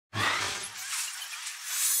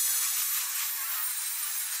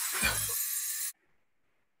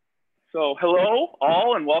So hello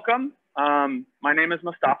all and welcome. My name is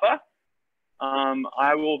Mustafa.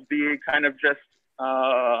 I will be kind of just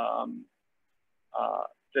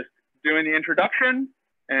doing the introduction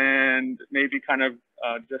and maybe kind of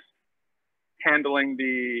just handling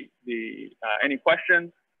any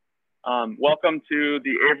questions. Welcome to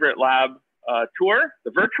the Averitt Lab Tour,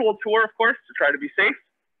 the virtual tour, of course, to try to be safe.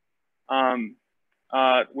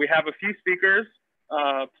 We have a few speakers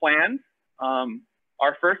planned.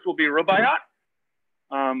 Our first will be Rubaiyat,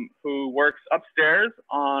 who works upstairs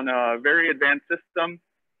on a very advanced system.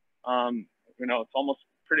 It's almost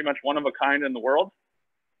pretty much one of a kind in the world.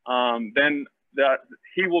 Then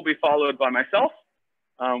he will be followed by myself.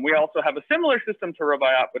 We also have a similar system to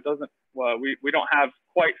Rubaiyat, but we don't have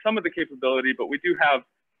quite some of the capability, but we do have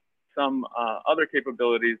some other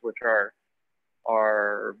capabilities which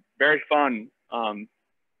are very fun,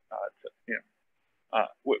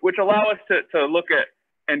 which allow us to look at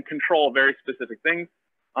and control very specific things.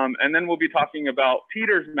 And then we'll be talking about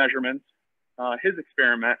Peter's measurements, his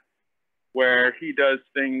experiment, where he does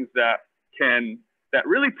things that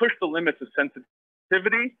really push the limits of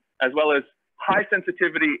sensitivity as well as high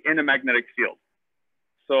sensitivity in a magnetic field.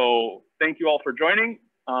 So thank you all for joining,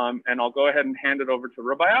 and I'll go ahead and hand it over to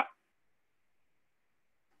Rubaiyat.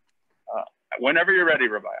 Whenever you're ready,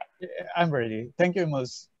 Rubaiyat. I'm ready. Thank you,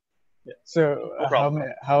 Mus. So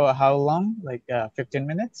no how long? Like 15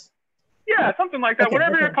 minutes? Yeah, something like that. Okay,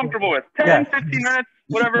 whatever you're comfortable with. 10, 15 minutes,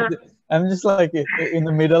 whatever. I'm just like in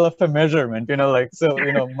the middle of a measurement, I'm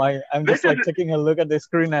just like taking a look at the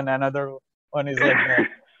screen, and another one is like that.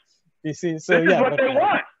 You see, so this is what they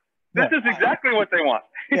want. This is exactly what they want.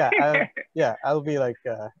 I'll be like,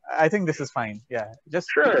 I think this is fine. Yeah, just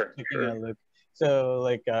taking a look. So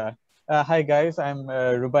like, hi guys, I'm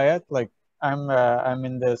Rubaiyat. Like, I'm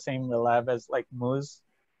in the same lab as like Mus.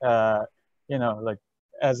 Like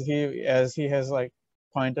as he has like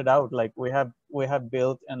pointed out, like we have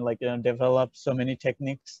built and like developed so many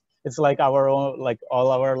techniques. It's like our own, like all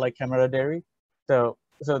our like camaraderie. So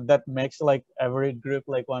that makes like Averitt group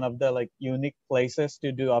like one of the like unique places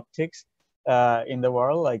to do optics in the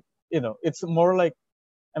world. Like, it's more like,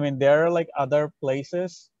 I mean, there are like other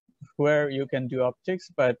places where you can do optics,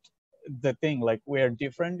 but the thing like we are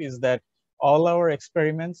different is that all our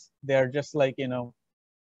experiments, they're just like, they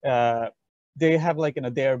have like,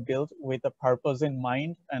 they are built with a purpose in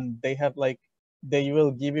mind, and they have like, they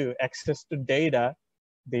will give you access to data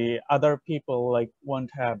the other people like won't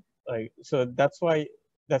have. Like, so that's why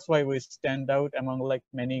we stand out among like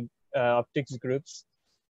many optics groups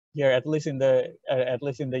here, at least in the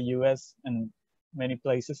US and many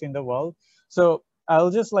places in the world. So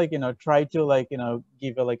I'll just like, try to like,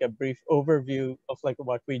 give a brief overview of like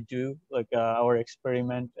what we do, like our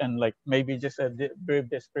experiment, and like maybe just a brief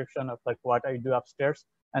description of like what I do upstairs.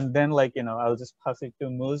 And then like, I'll just pass it to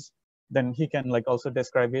Mus. Then he can like also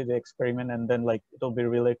describe the experiment, and then like it'll be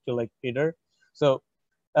related to like Peter. So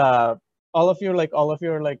all of you like, all of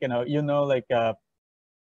you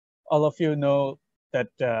know that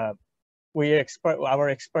our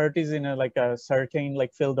expertise in like a certain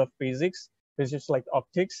like field of physics, which is like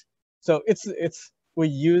optics. So we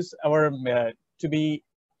use our to be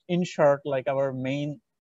in short, like our main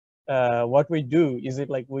what we do is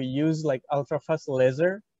we use like ultra-fast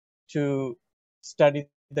laser to study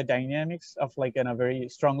the dynamics of like a very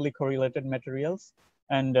strongly correlated materials.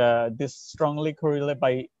 And this strongly correlate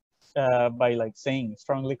by like saying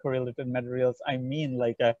strongly correlated materials, I mean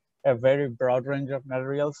like a very broad range of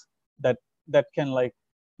materials that can be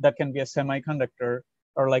a semiconductor,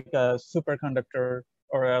 or like a superconductor,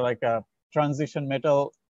 or like a transition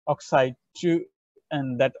metal oxide to,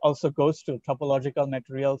 and that also goes to topological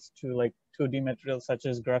materials, to like 2D materials such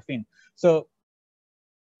as graphene. So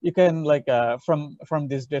you can like from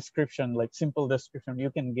this description, like simple description,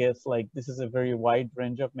 you can guess like this is a very wide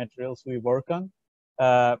range of materials we work on.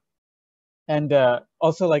 And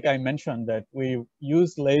also, like I mentioned, that we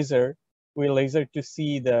use laser to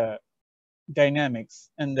see the dynamics.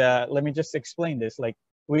 And let me just explain this. Like,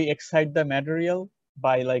 we excite the material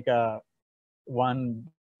by like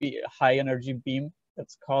one high energy beam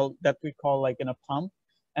that we call like in a pump,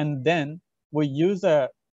 and then we use a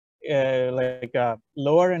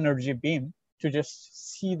lower energy beam to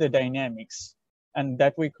just see the dynamics, and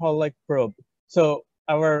that we call like probe. So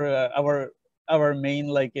our main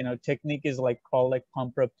like technique is like called like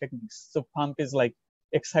pump probe techniques. So pump is like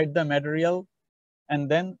excite the material, and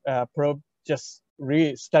then probe just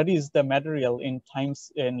studies the material in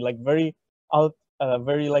like very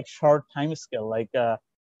like short time scale, like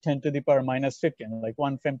 10 to the power minus 15, like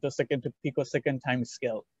 1 femtosecond to picosecond time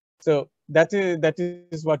scale. So that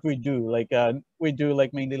is what we do. Like we do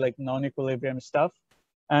like mainly like non-equilibrium stuff,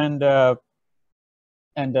 and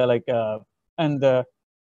like and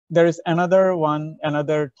there is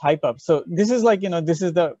another type of. So this is like, this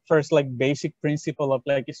is the first like basic principle of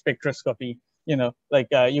like spectroscopy. Like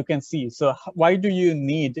you can see. So why do you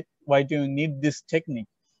need this technique?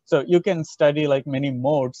 So you can study like many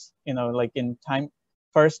modes. Like in time.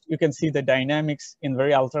 First, you can see the dynamics in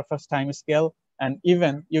very ultra fast time scale, and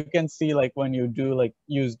even you can see like when you do like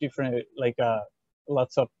use different like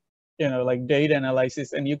lots of like data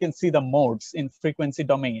analysis, and you can see the modes in frequency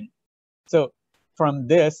domain. So from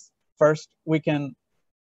this, first we can,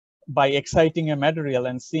 by exciting a material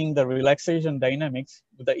and seeing the relaxation dynamics,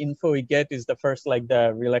 the info we get is the first like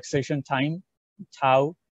the relaxation time,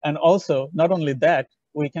 tau, and also not only that,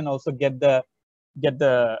 we can also get the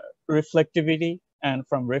reflectivity, and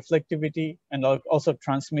from reflectivity and also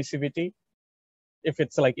transmissivity, if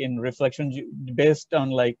it's like in reflection based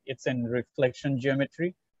on like it's in reflection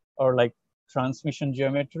geometry or like transmission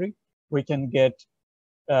geometry, we can get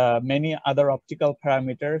many other optical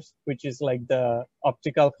parameters, which is like the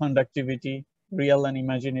optical conductivity, real and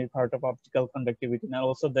imaginary part of optical conductivity, and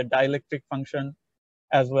also the dielectric function,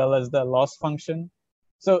 as well as the loss function.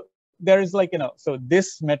 So there is like, so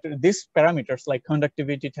these parameters like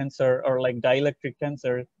conductivity tensor or like dielectric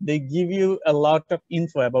tensor, they give you a lot of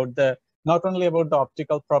info about not only about the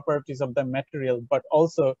optical properties of the material, but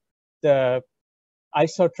also the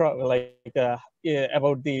isotropic, like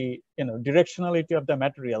about the directionality of the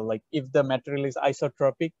material, like if the material is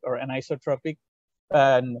isotropic or anisotropic,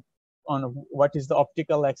 and on what is the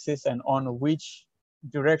optical axis and on which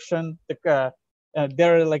direction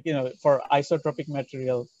there are like for isotropic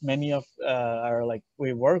material, many of are like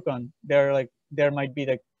we work on, there might be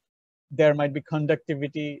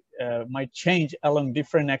conductivity might change along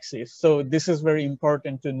different axes. So this is very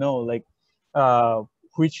important to know, like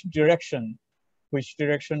which direction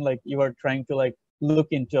like you are trying to like look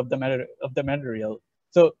into of the material.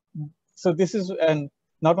 So this is, and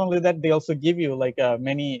not only that, they also give you like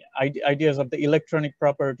many ideas of the electronic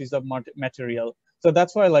properties of material. So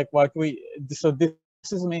that's why like this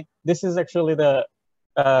is actually the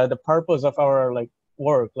purpose of our like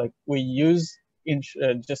work. Like we use in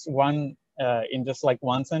just like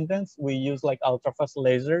one sentence, we use like ultrafast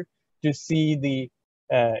laser to see the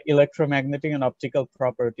electromagnetic and optical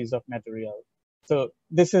properties of material. So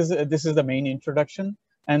this is the main introduction,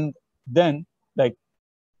 and then like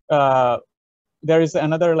there is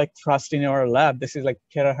another like thrust in our lab. This is like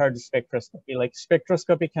terahertz spectroscopy. Like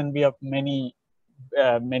spectroscopy can be of many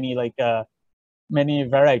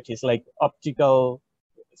varieties, like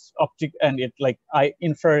and it like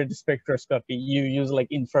infrared spectroscopy. You use like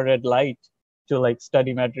infrared light to like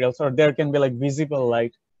study materials, or there can be like visible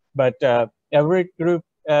light. But every group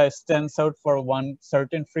stands out for one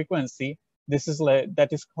certain frequency. This is like,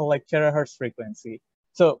 that is called like terahertz frequency.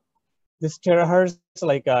 So this terahertz,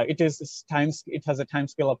 like it has a time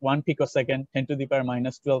scale of 1 picosecond, 10 to the power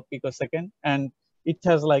minus 12 picosecond, and it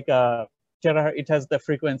has like it has the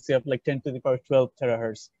frequency of like 10 to the power 12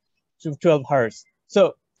 terahertz to 12 hertz.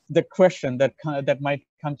 So the question that might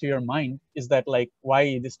come to your mind is that like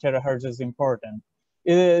why this terahertz is important.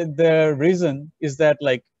 The reason is that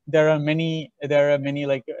like there are many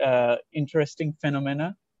like interesting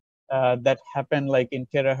phenomena that happen like in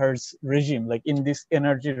terahertz regime, like in this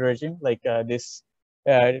energy regime, like this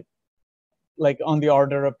like on the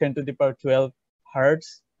order of 10 to the power 12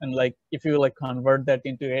 hertz. And like if you like convert that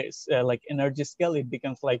into a like energy scale, it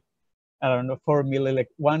becomes like, I don't know,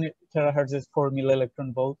 1 terahertz is 4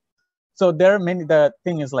 millielectron volt. So there are many, the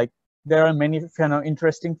thing is like there are many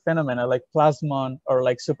interesting phenomena like plasmon, or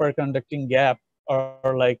like superconducting gap,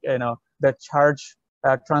 or like the charge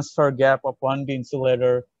transfer gap of 1D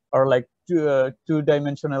insulator, or like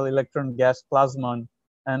two-dimensional electron gas plasmon,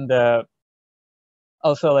 and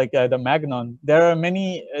also like the magnon. There are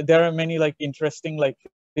many like interesting like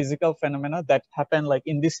physical phenomena that happen like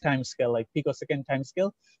in this time scale, like picosecond time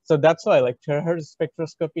scale. So that's why like terahertz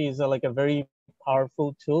spectroscopy is like a very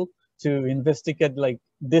powerful tool to investigate like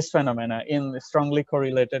this phenomena in strongly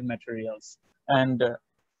correlated materials. And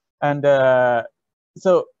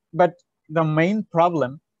so, but the main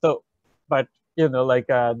problem, but like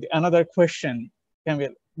another question can be,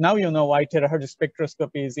 now why terahertz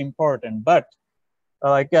spectroscopy is important, but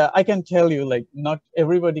like I can tell you, like not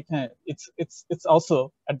everybody can. It's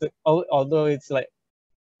also although it's like,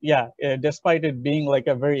 yeah, despite it being like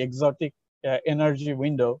a very exotic energy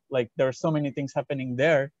window, like there are so many things happening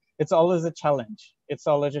there. It's always a challenge. It's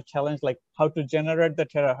always a challenge, like how to generate the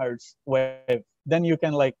terahertz wave. Then you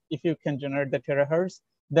can like, if you can generate the terahertz,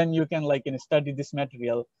 then you can like study this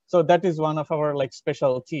material. So that is one of our like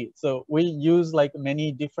specialty. So we use like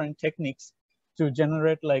many different techniques to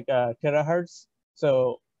generate like terahertz.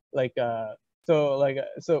 So like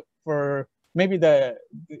so for maybe the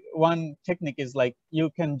one technique is like you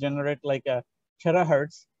can generate like a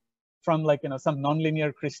terahertz from like some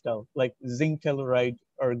nonlinear crystal like zinc telluride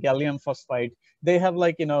or gallium phosphide. They have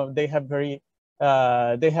like they have very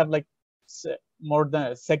they have like more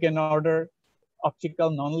than second order optical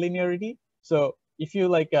nonlinearity. So if you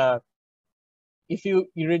like if you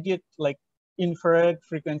irradiate like infrared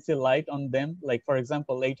frequency light on them, like for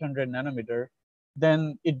example 800 nanometer,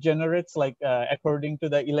 then it generates like according to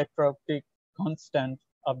the electro-optic constant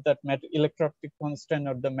of that electro-optic constant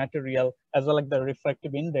of the material, as well as the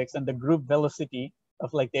refractive index and the group velocity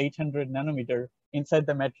of like the 800 nanometer inside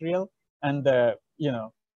the material, and the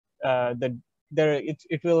the there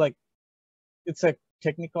it will like it's a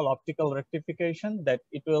technical optical rectification that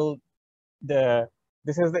it will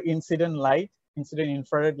this is the incident light, incident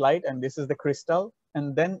infrared light, and this is the crystal,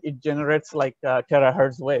 and then it generates like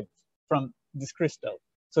terahertz wave from this crystal.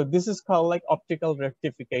 So this is called like optical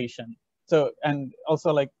rectification. So and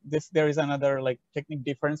also like this, there is another like technique,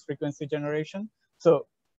 difference frequency generation. So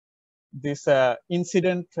this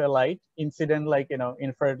incident light, incident like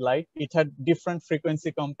infrared light, it had different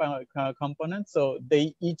frequency components. So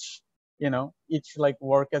they each each like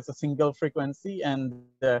work as a single frequency, and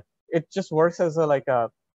it just works as a like a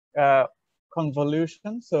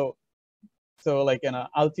convolution. So like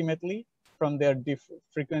ultimately from their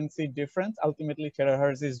frequency difference, ultimately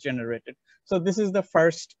terahertz is generated. So this is the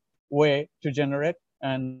first way to generate.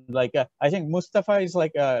 And like I think Mustafa is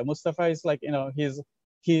like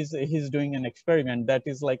he's doing an experiment that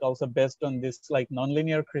is like also based on this like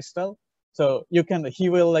nonlinear crystal. So he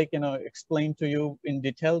will like explain to you in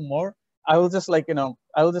detail more. I will just like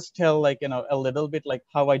I will just tell like a little bit like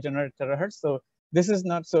how I generate terahertz. So this is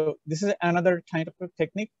another kind of a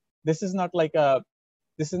technique. This is not like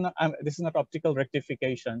this is not optical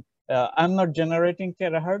rectification. I'm not generating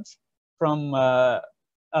terahertz from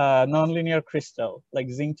nonlinear crystal like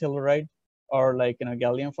zinc telluride or like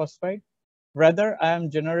gallium phosphide. Rather, I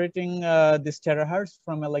am generating this terahertz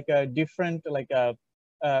from a different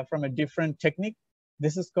from a different technique.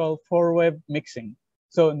 This is called four-wave mixing.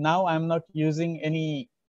 So now I'm not using any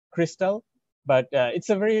crystal, but it's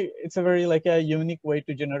a very like a unique way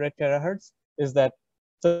to generate terahertz. Is that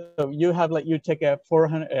so you have like you take a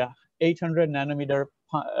 800 nanometer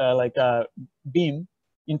like a beam,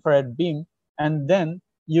 infrared beam, and then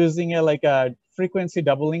using a like a frequency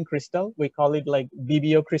doubling crystal, we call it like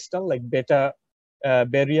BBO crystal, like beta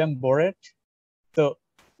barium borate. So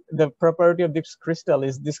the property of this crystal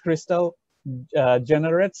is this crystal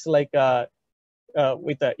generates like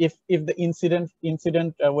with a if the incident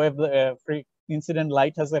wave incident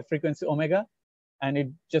light has a frequency omega, and it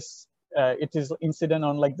just it is incident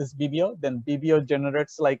on like this BBO, then BBO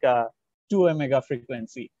generates like a 2 omega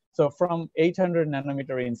frequency. So from 800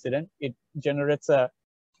 nanometer incident, it generates a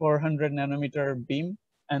 400 nanometer beam,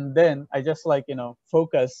 and then I just like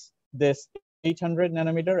focus this 800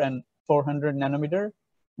 nanometer and 400 nanometer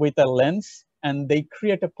with a lens, and they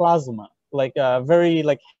create a plasma like a very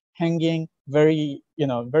like hanging, very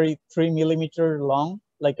very 3 millimeter long,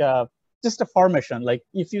 like a just a formation. Like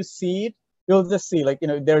if you see it, you'll just see like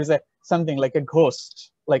there's a something like a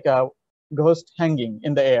ghost hanging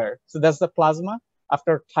in the air. So that's the plasma.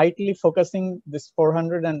 After tightly focusing this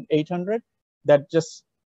 400 and 800, that just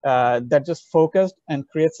focused and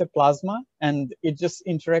creates a plasma, and it just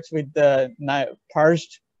interacts with the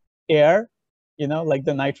purged air, like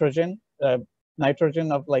the nitrogen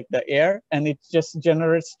of like the air, and it just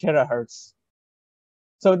generates terahertz.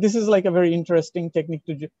 So this is like a very interesting technique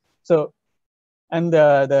to do. So, and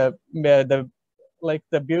the like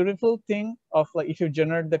the beautiful thing of like if you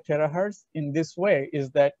generate the terahertz in this way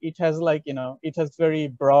is that it has like it has very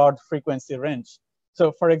broad frequency range.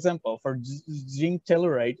 So for example, for zinc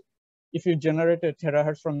telluride, if you generate a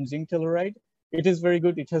terahertz from zinc telluride, it is very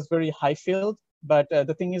good. It has very high field, but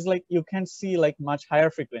the thing is like you can't see like much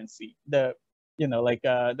higher frequency. The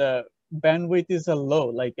the bandwidth is a low,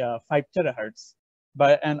 like 5 terahertz.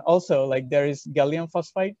 But and also like there is gallium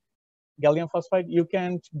phosphide. Gallium phosphide, you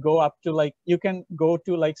can't go up to like you can go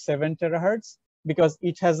to like 7 terahertz because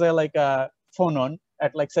it has a like a phonon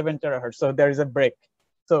at like 7 terahertz. So there is a break.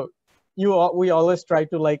 So we always try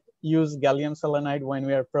to like use gallium selenide when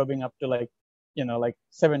we are probing up to like like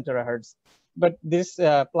 7 terahertz. But this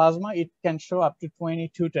plasma, it can show up to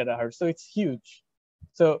 22 terahertz. So it's huge.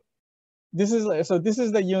 So this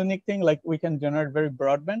is the unique thing. Like we can generate very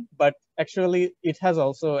broadband, but actually it has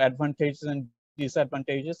also advantages and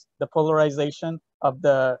disadvantages. The polarization of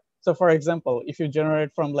the, so for example, if you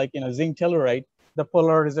generate from like, zinc telluride, the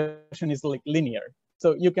polarization is like linear.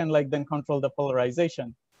 So you can like then control the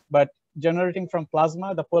polarization. But generating from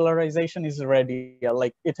plasma, the polarization is radial,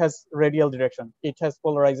 like it has radial direction. It has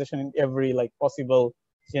polarization in every like possible,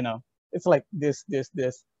 it's like this.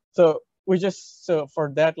 So so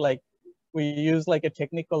for that, like we use like a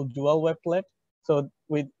technique called dual wavelet. So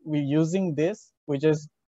we using this,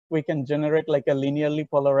 we can generate like a linearly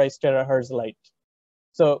polarized terahertz light.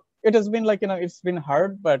 So it has been like, it's been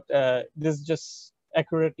hard, but this just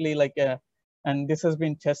accurately like and this has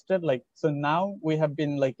been tested. Like, so now we have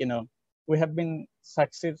been like, we have been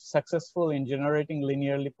successful in generating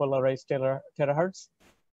linearly polarized terahertz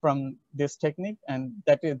from this technique. And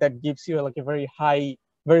that gives you like a very high,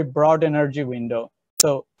 very broad energy window.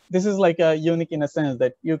 So this is like a unique in a sense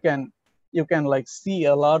that you can like see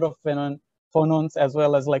a lot of phonons as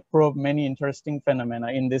well as like probe many interesting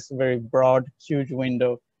phenomena in this very broad, huge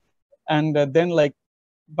window. And then like,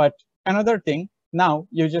 but another thing, now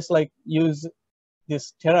you just like use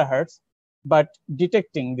this terahertz, but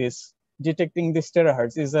detecting this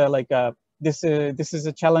terahertz is this is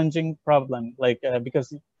a challenging problem, like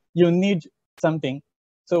because you need something.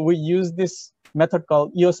 So we use this method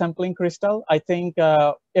called EO sampling crystal. I think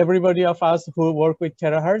everybody of us who work with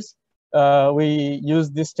terahertz, we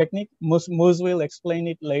use this technique. Moose will explain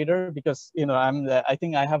it later because I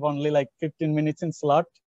think I have only like 15 minutes in slot.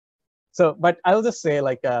 So, but I'll just say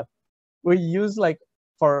like we use like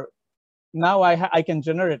for now I can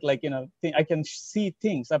generate like I can see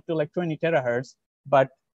things up to like 20 terahertz, but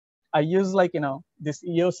I use like this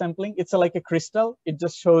EO sampling. It's like a crystal. It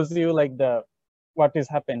just shows you like what is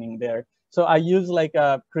happening there. So I use like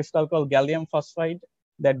a crystal called gallium phosphide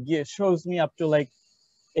that shows me up to like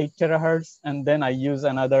 8 terahertz, and then I use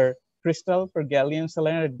another crystal for gallium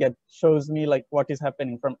selenide that shows me like what is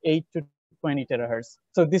happening from 8 to 20 terahertz.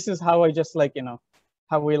 So this is how I just like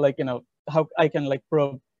how we like how I can like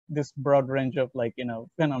probe this broad range of like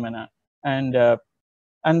phenomena. And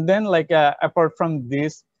then like apart from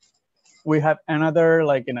this, we have another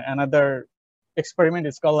like another experiment.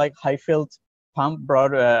 It's called like high field pump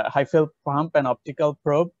and optical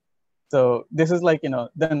probe. So this is like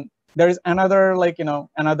then there is another like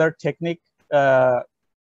another technique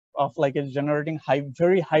of like generating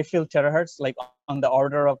very high field terahertz, like on the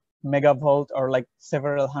order of megavolt or like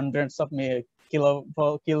several hundreds of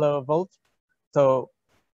kilovolt. So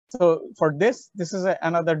for this is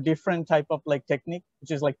another different type of like technique,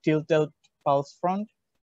 which is like tilted pulse front.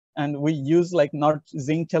 And we use like not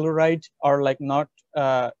zinc telluride or like not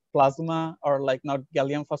plasma or like not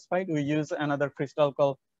gallium phosphide. We use another crystal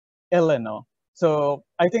called LNO. So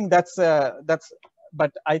I think that's,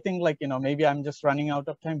 but I think like, maybe I'm just running out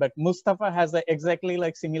of time, but Mustafa has exactly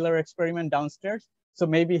like similar experiment downstairs. So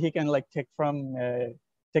maybe he can like take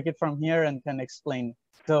it from here and can explain.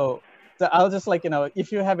 So I'll just like,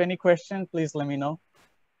 if you have any question, please let me know.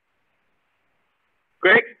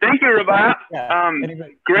 Great, thank you, Rabaya. Yeah.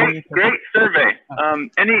 Great survey.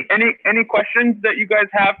 Any questions that you guys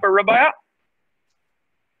have for Rabaya?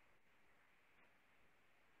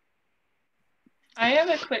 I have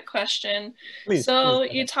a quick question. Please, so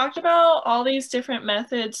you talked about all these different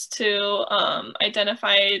methods to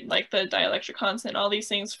identify like the dielectric constant, all these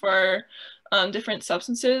things for different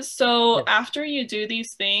substances. So yes. After you do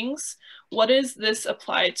these things, what does this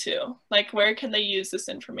apply to? Like, where can they use this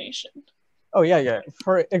information? Oh yeah.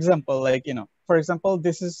 For example, like for example,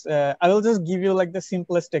 this is I will just give you like the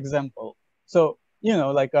simplest example. So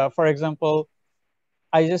like for example,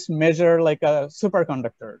 I just measure like a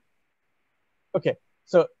superconductor. Okay,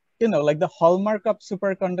 so like the hallmark of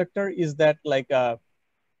superconductor is that like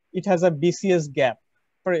it has a BCS gap.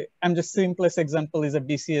 I'm just simplest example is a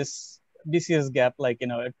BCS gap, like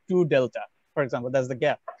 2 delta, for example. That's the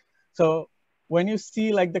gap. So when you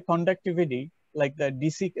see like the conductivity, like the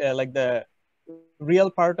DC, like the real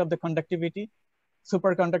part of the conductivity,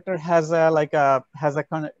 superconductor has a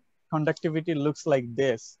conductivity looks like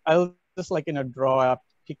this. I'll just like draw a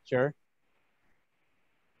picture.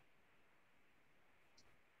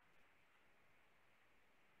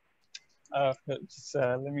 Just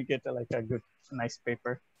let me get like a good, nice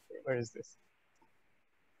paper. Where is this?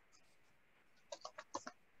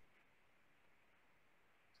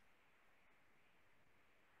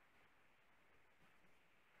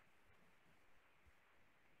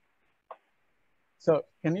 So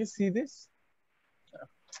can you see this?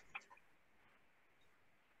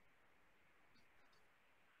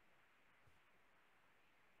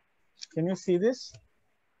 Can you see this?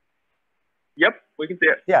 Yep, we can see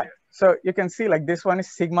it. Yeah, so you can see like this one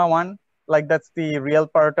is sigma 1, like that's the real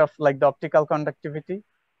part of like the optical conductivity.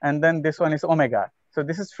 And then this one is omega. So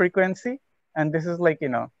this is frequency. And this is like,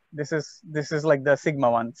 you know, this is like the sigma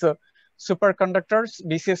one. So superconductors,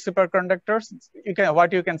 BCS superconductors,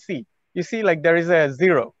 what you can see, you see like there is a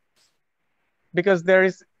 0 because there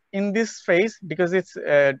is in this phase, because it's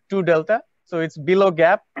 2 delta. So it's below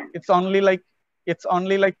gap. It's only like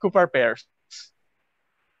Cooper pairs.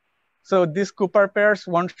 So these Cooper pairs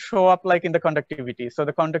won't show up like in the conductivity. So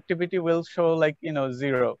the conductivity will show like, you know,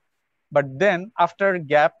 0. But then after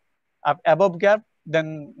gap, above gap,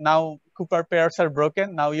 then now Cooper pairs are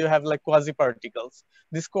broken. Now you have like quasi-particles.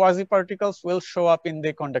 These quasi-particles will show up in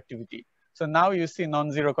the conductivity. So now you see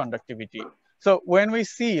non-zero conductivity. So when we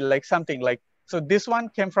see like something like, so this one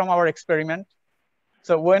came from our experiment.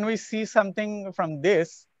 So when we see something from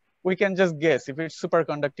this, we can just guess if it's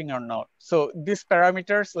superconducting or not. So these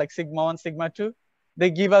parameters like sigma 1, sigma 2,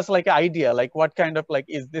 they give us like an idea, like what kind of like,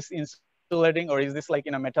 is this insulating or is this like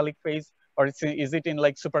in a metallic phase or is it in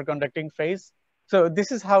like superconducting phase? So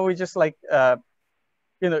this is how we just like,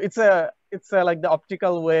 you know, it's a like the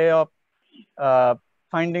optical way of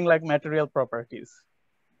finding like material properties.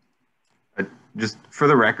 Just for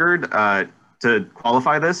the record, to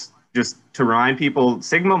qualify this, just to remind people,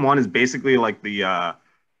 sigma 1 is basically like the,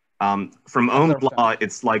 from Ohm's law,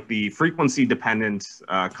 it's like the frequency dependent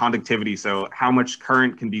conductivity. So how much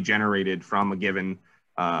current can be generated from a given,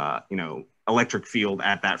 you know, electric field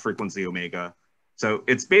at that frequency omega. So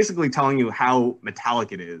it's basically telling you how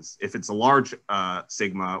metallic it is. If it's a large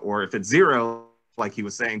sigma, or if it's 0, like he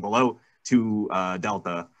was saying, below 2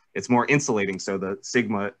 delta, it's more insulating. So the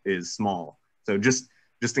sigma is small. So just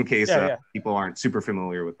in case people aren't super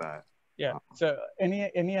familiar with that. Yeah. So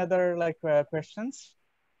any other like questions?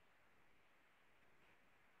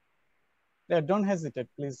 Yeah, don't hesitate.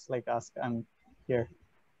 Please like ask. I'm here.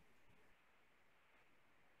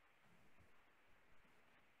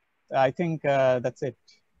 I think that's it.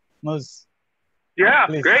 Moz. Yeah,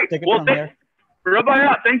 great. Well,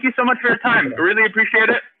 Rubaiyat, thank you so much for your time. I really appreciate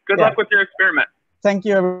it. Good luck with your experiment. Thank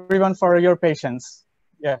you everyone for your patience.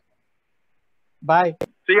 Yeah. Bye.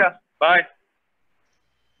 See ya. Bye.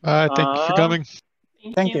 Thank you for coming.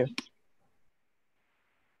 Thank you.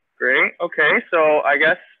 Great. Okay, so I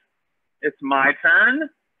guess it's my turn.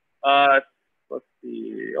 Let's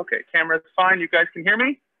see. Okay, camera's fine. You guys can hear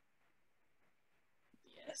me?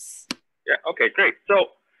 Yes. Yeah. Okay. Great. So,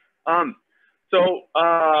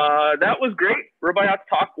 that was great. Rubaiyat's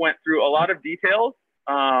talk went through a lot of details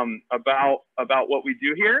about what we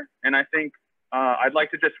do here, and I think I'd like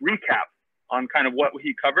to just recap on kind of what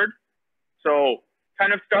he covered. So,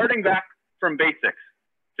 kind of starting back from basics,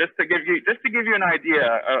 just to give you an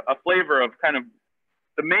idea, a flavor of kind of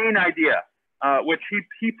the main idea, which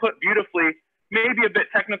he put beautifully, maybe a bit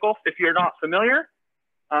technical if you're not familiar.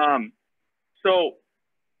 So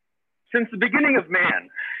since the beginning of man,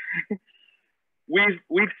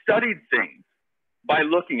 we've studied things by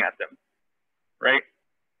looking at them, right?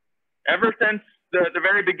 Ever since the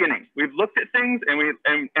very beginning, we've looked at things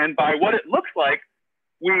and by what it looks like,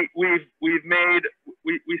 we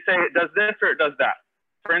say it does this or it does that.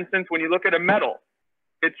 For instance, when you look at a metal,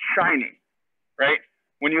 it's shiny, right?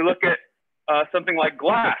 When you look at something like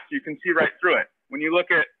glass, you can see right through it. When you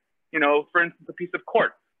look at, you know, for instance, a piece of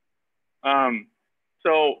quartz.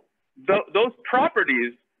 Those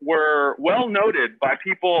properties were well noted by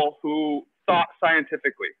people who thought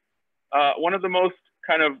scientifically. One of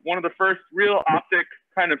the first real optic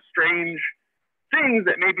kind of strange things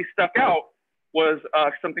that maybe stuck out was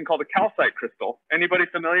something called a calcite crystal. Anybody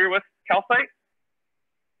familiar with calcite?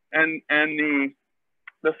 And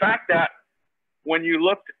the fact that when you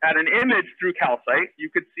looked at an image through calcite, you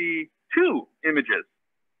could see 2 images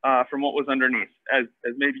from what was underneath, as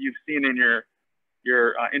maybe you've seen in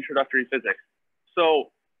your introductory physics.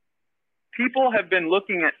 So people have been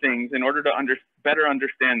looking at things in order to better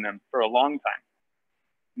understand them for a long time.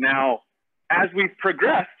 Now, as we've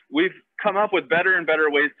progressed, we've come up with better and better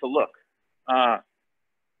ways to look.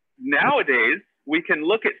 Nowadays, we can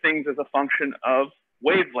look at things as a function of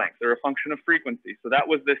wavelength or a function of frequency. So that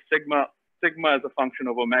was this sigma as a function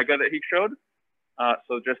of omega that he showed.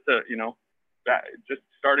 So just to, you know, just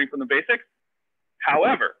starting from the basics.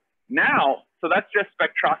 However, now, so that's just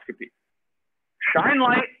spectroscopy. Shine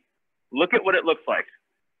light, look at what it looks like.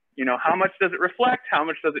 You know, how much does it reflect? How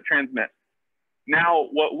much does it transmit? Now,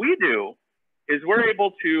 what we do is we're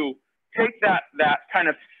able to take that kind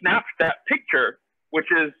of that picture,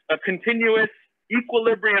 which is a continuous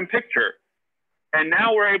equilibrium picture, and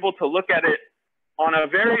now we're able to look at it on a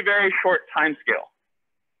very, very short time scale.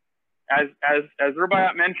 As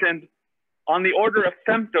Rubaiyat mentioned, on the order of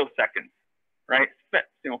femtoseconds, right?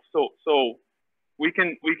 so we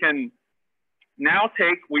can now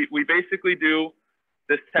we basically do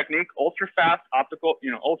this technique, ultra fast optical,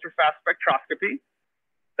 ultra fast spectroscopy,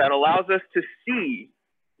 that allows us to see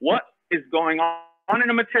what is going on in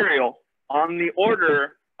a material on the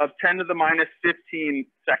order of 10 to the minus 15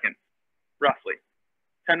 seconds, roughly.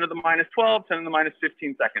 10 to the minus 12, 10 to the minus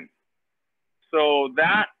 15 seconds. So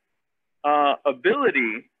that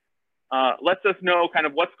ability lets us know kind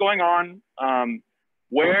of what's going on,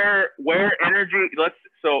 where energy,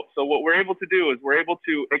 so what we're able to do is we're able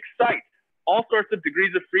to excite all sorts of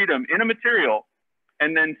degrees of freedom in a material,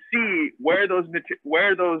 and then see where those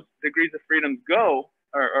degrees of freedom go,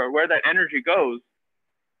 or where that energy goes,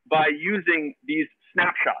 by using these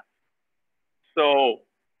snapshots. So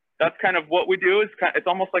that's kind of what we do. It's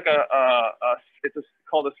almost like it's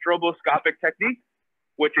called a stroboscopic technique,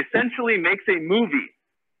 which essentially makes a movie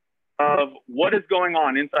of what is going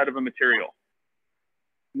on inside of a material.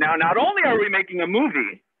 Now, not only are we making a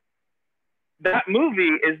movie, that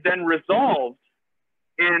movie is then resolved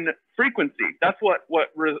in frequency. That's what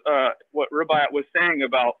Rubaiyat was saying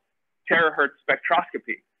about terahertz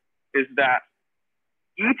spectroscopy, is that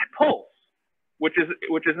each pulse, which is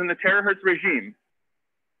in the terahertz regime,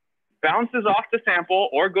 bounces off the sample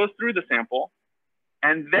or goes through the sample,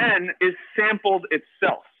 and then is sampled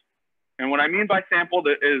itself. And what I mean by sampled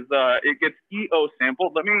is it gets EO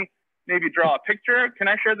sampled. Let me maybe draw a picture. Can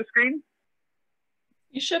I share the screen?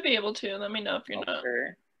 You should be able to. Let me know if you're not.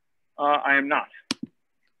 I am not.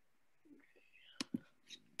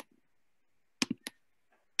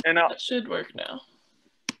 And that should work now.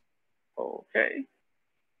 Okay.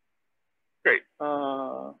 Great.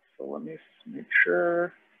 So let me make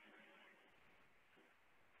sure.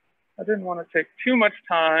 I didn't want to take too much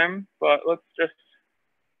time, but let's just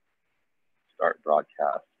start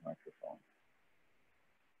broadcast microphone.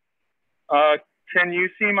 Can you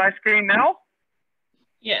see my screen now?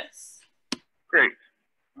 Yes. Great.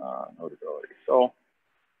 Notability. So,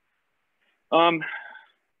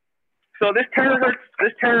 so this terahertz,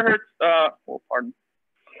 this terahertz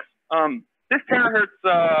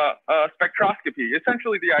spectroscopy,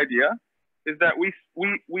 essentially the idea is that we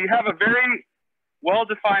have a very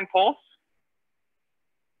well-defined pulse.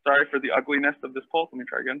 Sorry for the ugliness of this pulse. Let me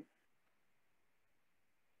try again.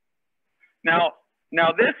 Now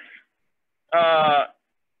this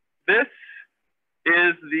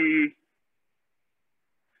is the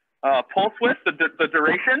pulse width, the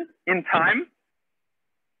duration in time.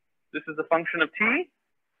 This is a function of t.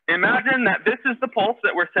 Imagine that this is the pulse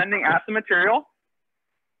that we're sending at the material.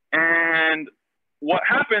 And what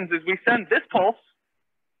happens is we send this pulse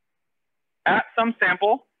at some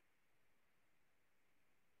sample.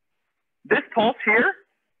 This pulse here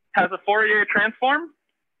has a Fourier transform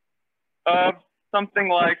of something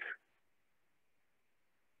like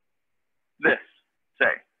this,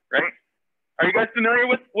 say, right? Are you guys familiar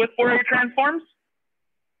with Fourier transforms?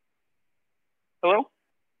 Hello?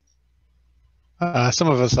 Some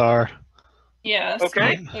of us are. Yeah.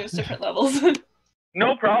 Okay. There's different levels.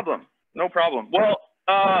 No problem. No problem. Well,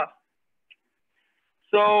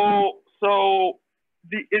 so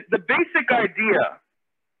the basic idea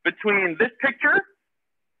between this picture,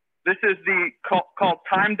 this is the called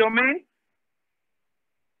time domain.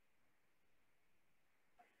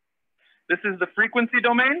 This is the frequency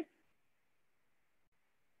domain.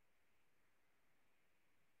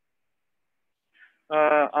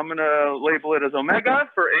 I'm going to label it as omega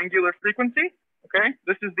for angular frequency. Okay,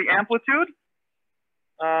 this is the amplitude.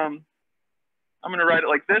 I'm going to write it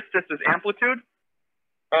like this, just as amplitude.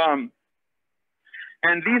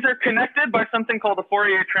 And these are connected by something called a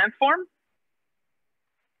Fourier transform.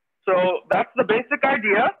 So that's the basic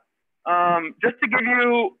idea. Just to give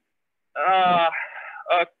you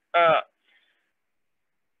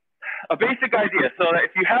a basic idea. So that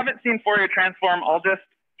if you haven't seen Fourier transform, I'll just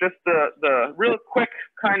the real quick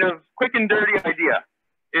and dirty idea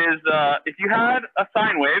is if you had a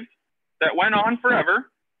sine wave that went on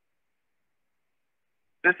forever.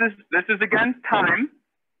 This is again time.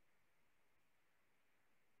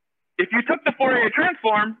 If you took the Fourier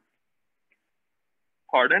transform,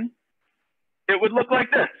 it would look like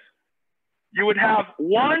this. You would have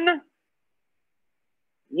one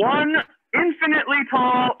infinitely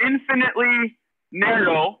tall, infinitely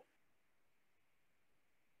narrow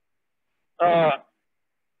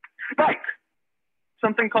spike,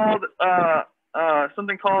 something called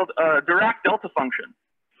Dirac delta function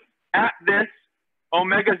at this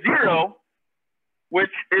omega 0, which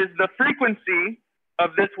is the frequency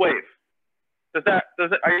of this wave.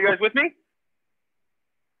 Are you guys with me?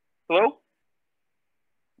 Hello?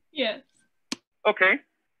 Yes. Okay.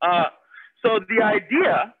 So the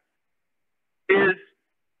idea is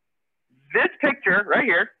this picture right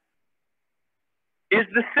here is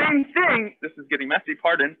the same thing. This is getting messy,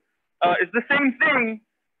 pardon. Is the same thing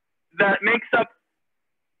that makes up,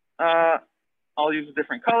 I'll use a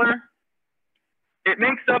different color. It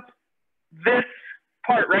makes up this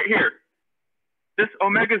part right here. This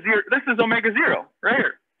omega zero, this is omega zero right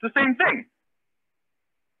here. It's the same thing.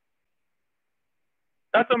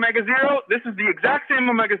 That's omega zero. This is the exact same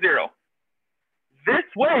omega zero. This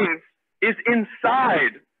wave is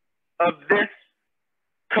inside of this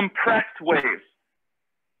compressed wave.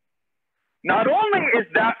 Not only is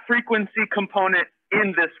that frequency component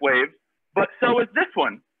in this wave, but so is this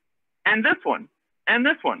one, and this one, and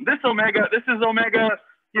this one. This is omega,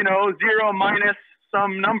 you know, 0 minus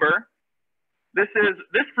some number. This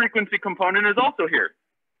frequency component is also here.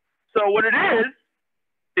 So what it is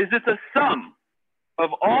it's a sum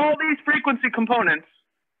of all these frequency components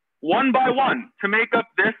one by one to make up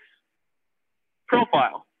this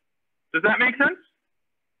profile. Does that make sense?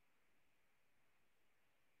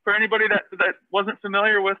 For anybody that wasn't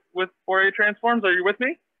familiar with Fourier transforms, are you with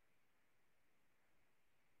me?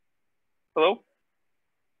 Hello?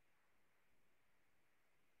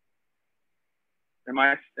 Am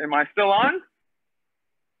I still on?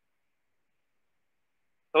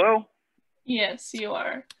 Hello? Yes, you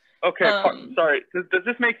are. Okay, sorry. Does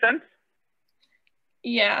this make sense?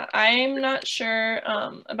 Yeah, I'm not sure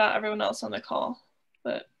about everyone else on the call,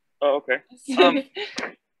 but. Oh, okay.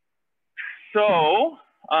 So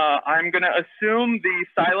I'm going to assume the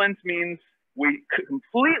silence means we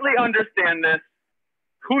completely understand this.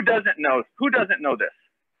 Who doesn't know this?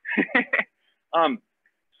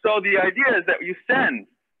 So the idea is that you send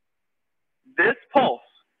this pulse.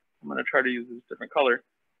 I'm going to try to use this different color.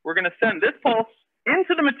 We're going to send this pulse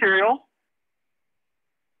into the material.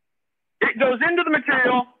 It goes into the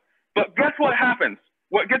material, but guess what happens?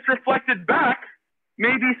 What gets reflected back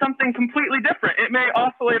may be something completely different. It may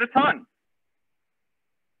oscillate a ton.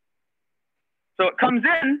 So it comes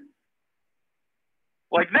in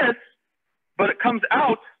like this, but it comes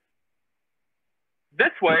out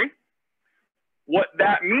this way. What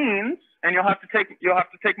that means, and you'll have to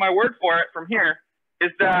take my word for it from here,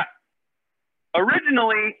 is that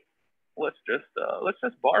originally, let's just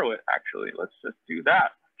borrow it. Actually, let's just do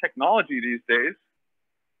that. Technology these days.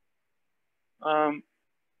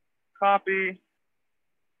 Copy.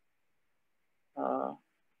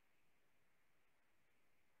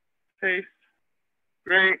 Paste.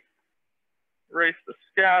 Great. Erase the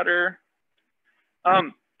scatter.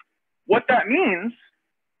 What that means,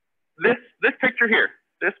 this picture here,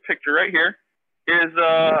 this picture right here, is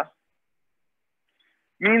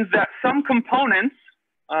means that some components.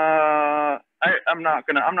 I'm not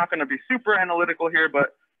gonna be super analytical here,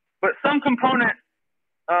 but some component.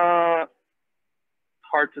 Hard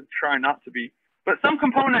to try not to be, but some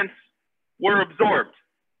components were absorbed.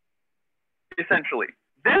 Essentially,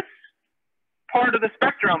 this part of the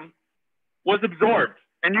spectrum was absorbed.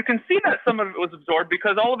 And you can see that some of it was absorbed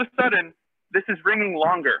because all of a sudden, this is ringing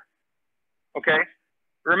longer, okay?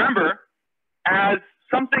 Remember, as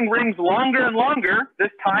something rings longer and longer,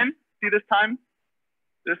 this time, see this time,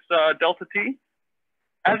 this delta T?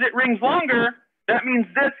 As it rings longer, that means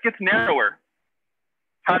this gets narrower.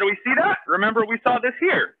 How do we see that? Remember, we saw this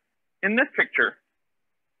here in this picture.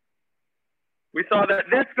 We saw that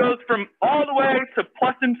this goes from all the way to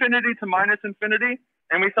plus infinity to minus infinity,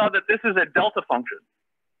 and we saw that this is a delta function.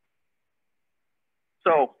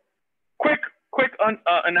 So, quick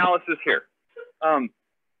analysis here.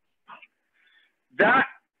 That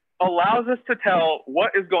allows us to tell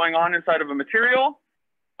what is going on inside of a material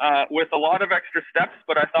with a lot of extra steps,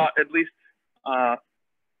 but I thought at least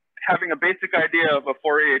having a basic idea of a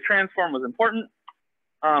Fourier transform was important.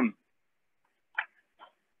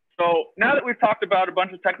 So now that we've talked about a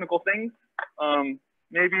bunch of technical things,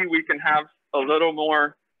 maybe we can have a little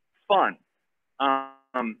more fun.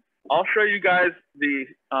 I'll show you guys the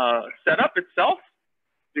setup itself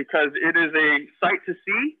because it is a sight to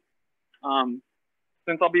see.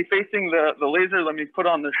 Since I'll be facing the laser, let me put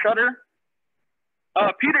on the shutter.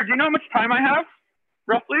 Peter, do you know how much time I have,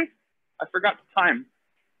 roughly? I forgot the time.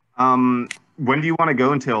 When do you want to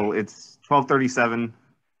go until? It's 12:37.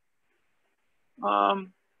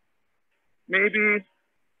 Maybe,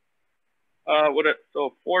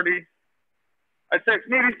 so 40, I'd say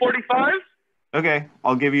maybe 45. Okay,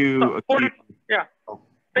 I'll give you a 40, key. yeah, I'll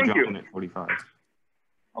thank jump you. in at 45.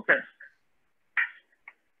 Okay.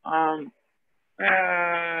 And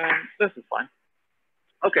this is fine.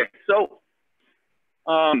 Okay, so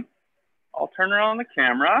I'll turn around the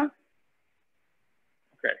camera.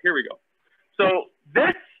 Okay, here we go. So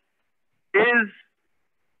this is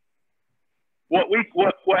what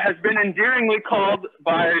has been endearingly called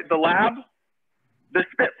by the lab the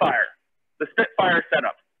Spitfire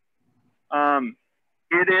setup.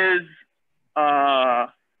 It is a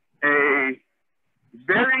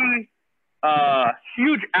very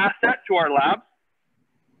huge asset to our lab.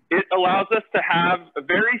 It allows us to have a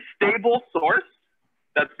very stable source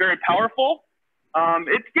that's very powerful.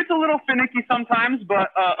 It gets a little finicky sometimes,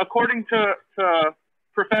 but according to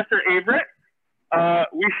Professor Averitt,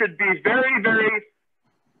 we should be very, very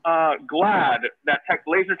glad that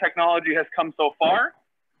laser technology has come so far,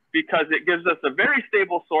 because it gives us a very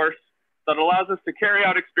stable source that allows us to carry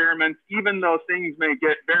out experiments, even though things may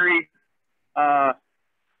get very,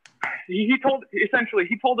 he told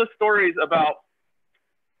us stories about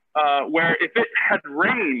where if it had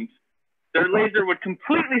rained, their laser would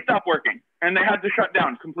completely stop working and they had to shut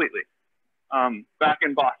down completely back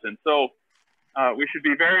in Boston. So we should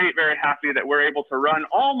be very, very happy that we're able to run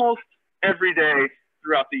almost every day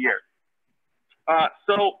throughout the year.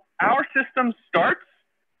 So our system starts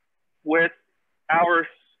with our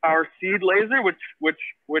seed laser,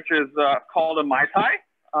 which is called a MyTie.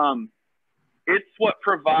 It's what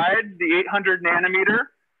provides the 800 nanometer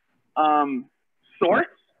source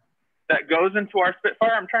that goes into our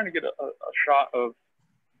Spitfire. I'm trying to get a shot of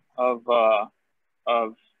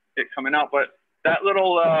it coming out, but that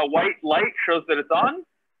little white light shows that it's on.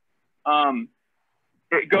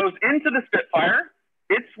 It goes into the Spitfire.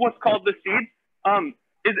 It's what's called the seed.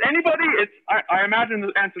 Is anybody, I imagine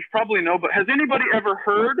the answer is probably no, but has anybody ever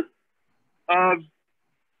heard of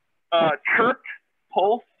chirped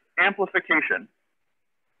pulse amplification?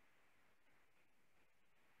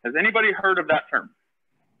 Has anybody heard of that term?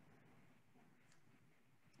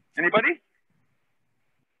 Anybody?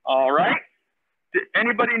 All right. Did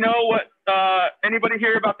anybody know what, anybody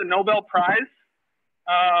hear about the Nobel Prize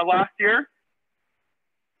last year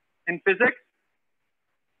in physics?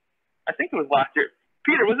 I think it was last year.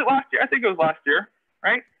 Peter, was it last year? I think it was last year,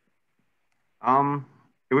 right?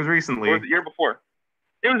 It was recently. Or was it the year before?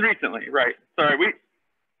 It was recently, right. Sorry,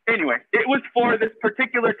 anyway, it was for this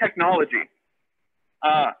particular technology.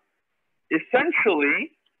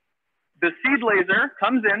 Essentially, the seed laser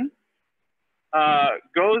comes in,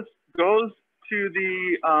 goes to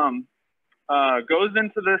the, goes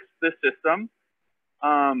into this system.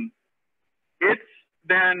 It's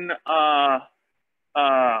then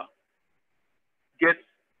gets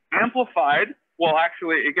amplified. Well,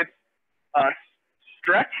 actually, it gets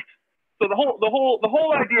stretched. So the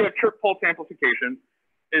whole idea of chirp pulse amplification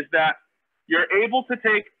is that you're able to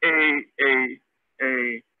take a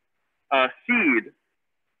seed,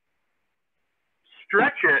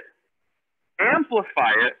 stretch it,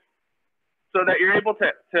 amplify it, so that you're able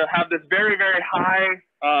to have this very, very high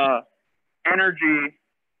energy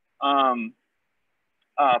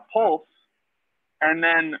pulse, and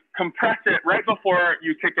then compress it right before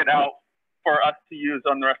you kick it out for us to use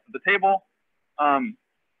on the rest of the table.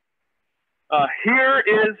 Here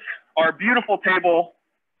is our beautiful table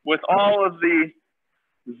with all of the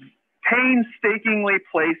painstakingly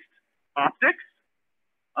placed optics.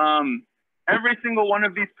 Every single one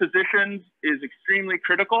of these positions is extremely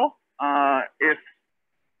critical.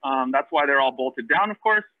 That's why they're all bolted down, of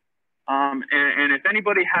course. And if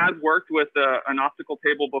anybody has worked with an optical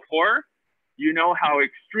table before, you know how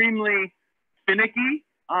extremely finicky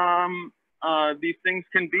these things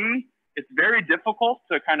can be. It's very difficult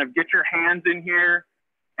to kind of get your hands in here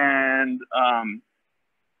and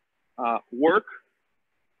work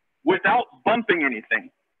without bumping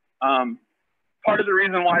anything. Part of the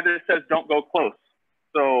reason why this says don't go close.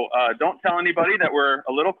 So don't tell anybody that we're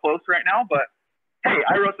a little close right now, but hey,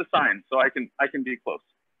 I wrote the sign, so I can be close.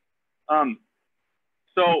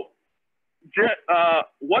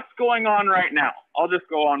 What's going on right now? I'll just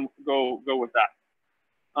go with that.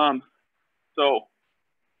 So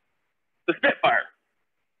the Spitfire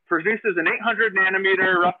produces an 800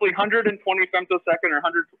 nanometer, roughly 120 femtosecond or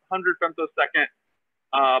 100 femtosecond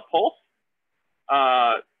pulse.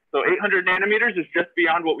 So 800 nanometers is just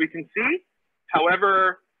beyond what we can see.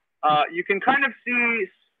 However, you can kind of see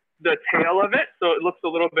the tail of it, so it looks a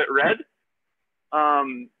little bit red.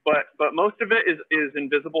 But most of it is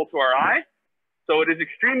invisible to our eye. So it is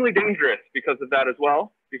extremely dangerous because of that as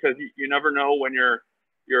well, because you never know when you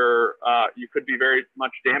could be very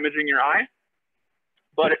much damaging your eye.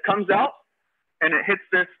 But it comes out and it hits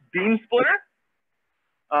this beam splitter.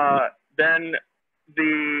 Then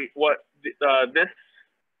the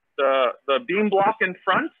beam block in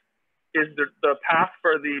front is the path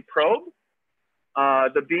for the probe.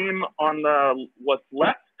 The beam on what's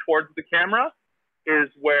left towards the camera is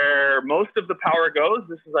where most of the power goes.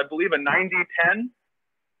 This is, I believe, a 90-10,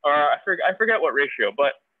 or I forget what ratio,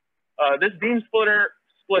 but this beam splitter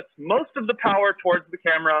splits most of the power towards the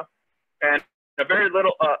camera and a very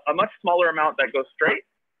little, a much smaller amount that goes straight.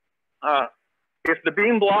 If the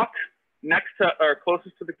beam block next to or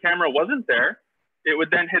closest to the camera wasn't there, it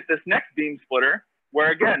would then hit this next beam splitter,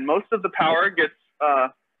 where again, most of the power gets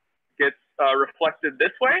reflected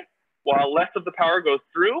this way, while less of the power goes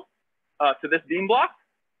through to this beam block.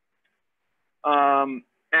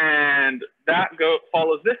 And that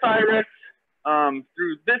follows this iris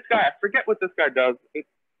through this guy. I forget what this guy does. It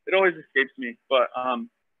always escapes me, but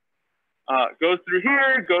goes through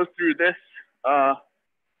here, goes through this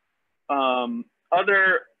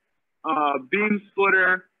other beam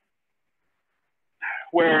splitter,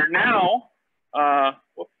 where now,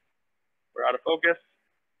 whoops, we're out of focus.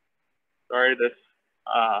 Sorry, this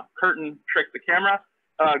curtain tricked the camera.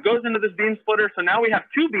 Goes into this beam splitter. So now we have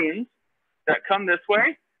two beams that come this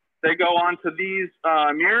way. They go onto these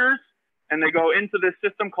mirrors, and they go into this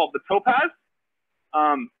system called the topaz.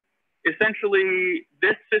 Essentially,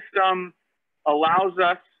 this system allows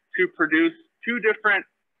us to produce two different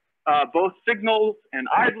both signals and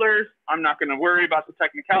idlers. I'm not going to worry about the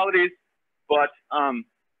technicalities, but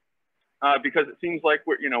because it seems like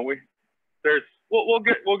we'll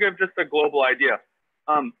give just a global idea.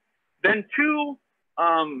 Then two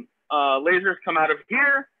lasers come out of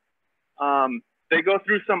here. They go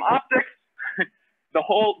through some optics.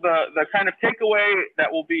 The kind of takeaway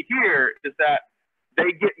that will be here is that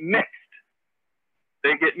they get mixed.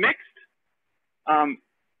 They get mixed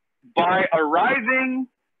by arriving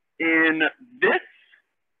in this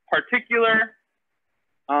particular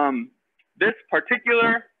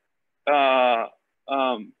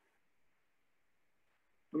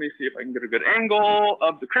let me see if I can get a good angle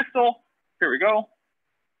of the crystal. Here we go.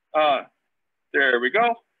 There we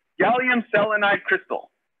go. Gallium selenide crystal.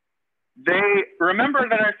 Remember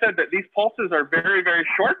that I said that these pulses are very, very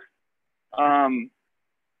short,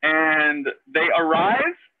 and they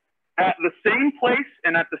arrive at the same place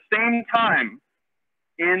and at the same time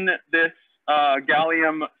in this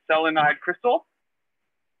gallium selenide crystal.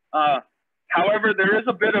 However, there is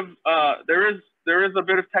a bit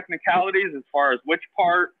of technicalities as far as which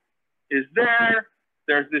part is there.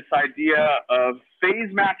 There's this idea of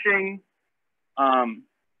phase matching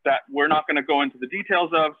that we're not going to go into the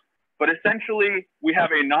details of, but essentially we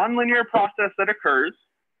have a nonlinear process that occurs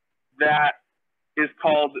that is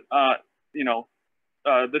called,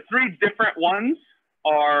 the three different ones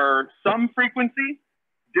are sum frequency,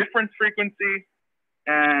 difference frequency,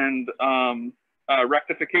 and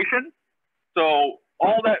rectification. So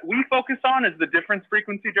all that we focus on is the difference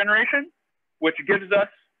frequency generation, which gives us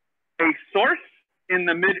a source in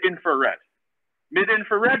the mid-infrared.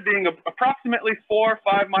 Mid-infrared being approximately 4 or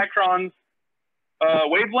 5 microns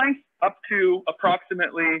wavelength up to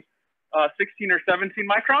approximately 16 or 17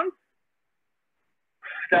 microns.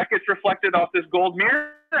 That gets reflected off this gold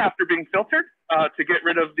mirror after being filtered to get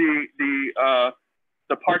rid of the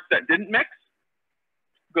parts that didn't mix.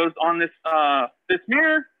 Goes on this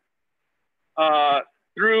mirror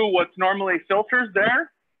through what's normally filters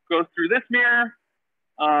there. Goes through this mirror.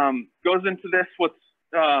 Goes into this.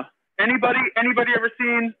 Anybody ever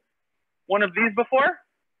seen one of these before?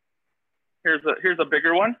 Here's a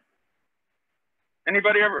bigger one.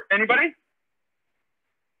 Anybody?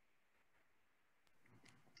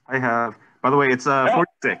 I have. By the way, it's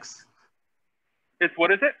 46. It's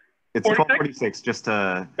what is it? It's 1246. Just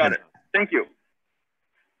to. Got it. Thank you.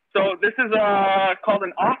 So this is called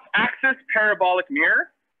an off-axis parabolic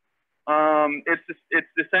mirror. It's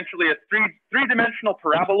essentially a three-dimensional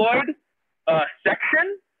paraboloid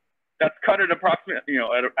section that's cut at approximately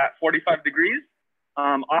at 45 degrees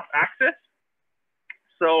off-axis.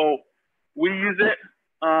 So we use it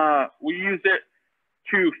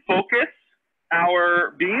to focus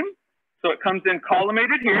our beam. So it comes in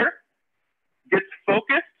collimated here, gets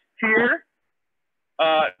focused here,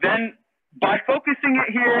 then by focusing it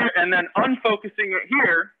here and then unfocusing it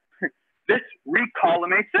here, this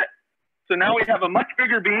recollimates it. So now we have a much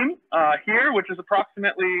bigger beam here, which is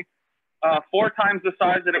approximately 4 times the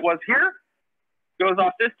size that it was here. Goes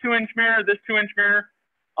off this 2-inch mirror, this 2-inch mirror,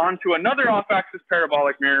 onto another off-axis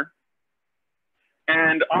parabolic mirror,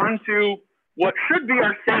 and onto what should be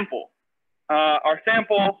our sample. Our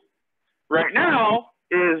sample right now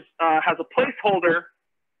has a placeholder,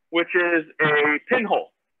 which is a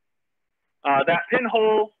pinhole. That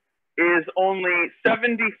pinhole is only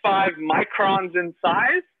 75 microns in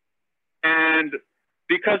size, and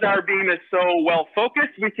because our beam is so well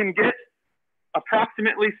focused, we can get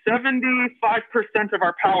approximately 75% of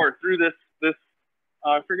our power through this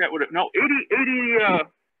I forget what it, no, 80,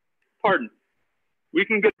 pardon. We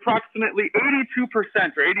can get approximately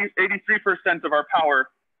 82% or 83% of our power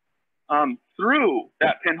through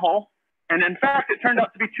that pinhole. And in fact, it turned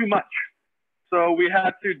out to be too much. So we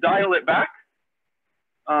had to dial it back.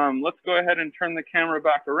 Let's go ahead and turn the camera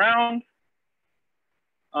back around.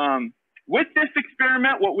 With this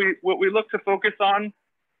experiment, what we look to focus on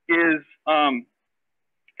is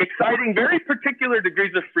exciting very particular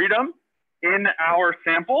degrees of freedom in our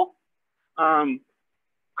sample.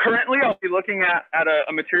 Currently, I'll be looking at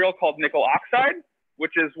a material called nickel oxide,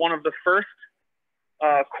 which is one of the first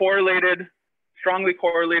strongly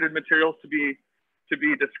correlated materials to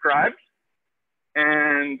be described.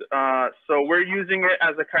 And so we're using it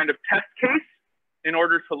as a kind of test case in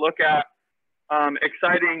order to look at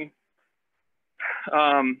exciting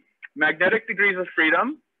magnetic degrees of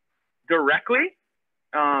freedom directly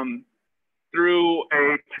through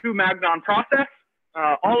a 2-magnon process.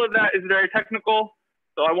 All of that is very technical,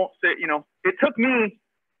 so I won't say, you know, it took me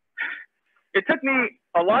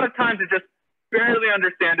a lot of time to just barely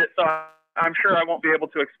understand it, so I'm sure I won't be able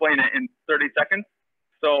to explain it in 30 seconds.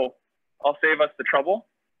 So I'll save us the trouble.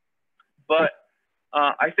 But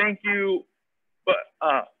I thank you. But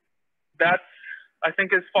that's, I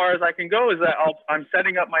think, as far as I can go, is that I'm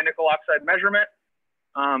setting up my nickel oxide measurement.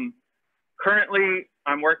 Currently,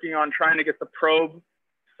 I'm working on trying to get the probe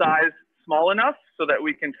size small enough so that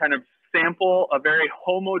we can kind of sample a very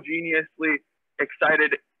homogeneously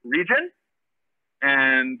excited region.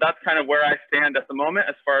 And that's kind of where I stand at the moment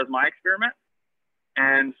as far as my experiment.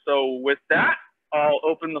 And so with that, I'll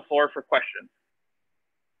open the floor for questions.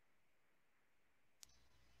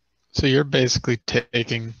 So you're basically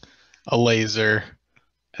taking a laser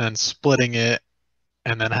and splitting it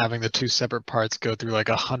and then having the two separate parts go through like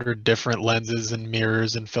 100 different lenses and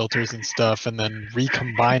mirrors and filters and stuff, and then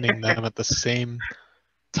recombining them at the same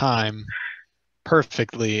time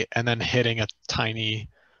perfectly, and then hitting a tiny,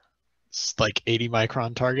 like 80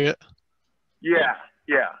 micron target. Yeah,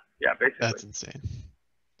 basically. That's insane.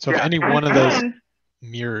 So if any one of those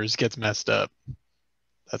mirrors gets messed up,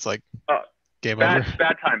 that's like game over.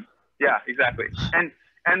 Bad time. Yeah, exactly.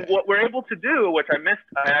 And what we're able to do, which I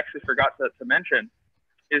actually forgot to mention,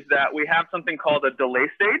 is that we have something called a delay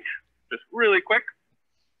stage, just really quick.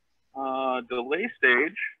 Delay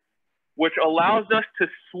stage, which allows us to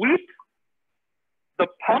sweep the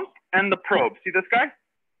pump and the probe. See this guy?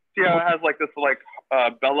 See how it has like this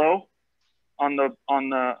bellow on the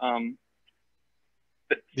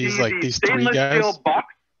these three stainless guys? steel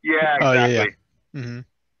box? Yeah, exactly. Oh, yeah. Mm-hmm.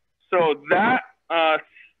 So that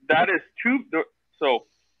is so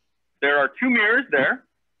there are two mirrors there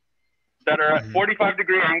that are at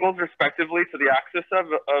 45-degree angles respectively to the axis of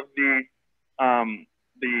the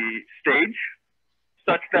stage,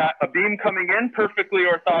 such that a beam coming in perfectly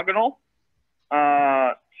orthogonal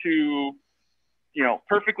to, you know,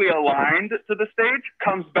 perfectly aligned to the stage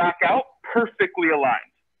comes back out perfectly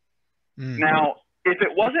aligned. Now, if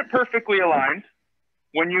it wasn't perfectly aligned,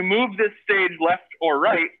 when you move this stage left or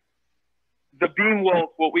right, the beam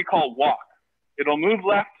will, what we call, walk. It'll move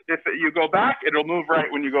left if you go back, it'll move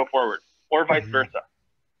right when you go forward, or vice versa.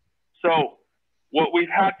 So what we've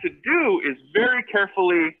had to do is very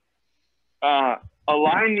carefully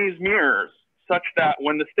align these mirrors such that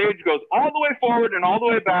when the stage goes all the way forward and all the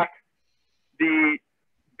way back, the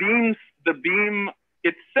beam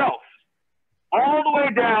itself, all the way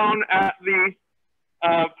down at the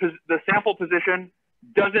sample position,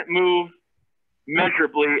 doesn't move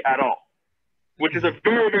measurably at all, which is a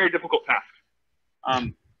very, very difficult task.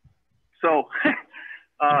 So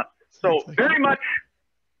very much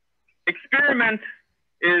experiment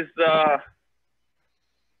is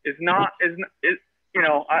you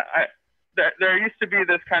know, there used to be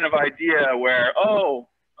this kind of idea where,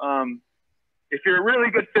 if you're a really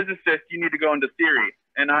good physicist, you need to go into theory,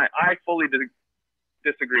 and I fully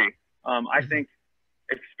disagree. I think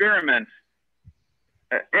experiment,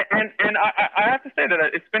 and I have to say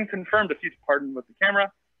that it's been confirmed a few, pardon with the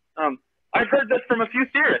camera. I've heard this from a few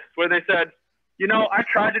theorists where they said, you know, I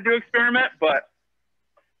tried to do experiment, but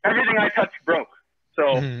everything I touched broke.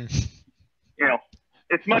 So, you know,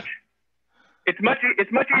 it's much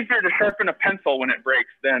easier to sharpen a pencil when it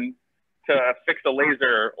breaks than to fix a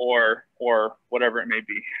laser or whatever it may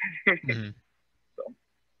be. So.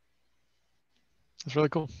 That's really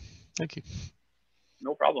cool. Thank you.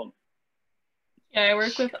 No problem. Yeah, I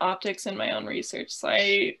work with optics in my own research. So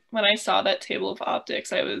when I saw that table of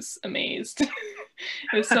optics, I was amazed. It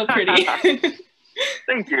was so pretty.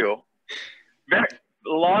 Thank you. A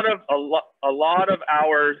lot of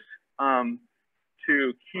hours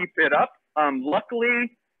to keep it up.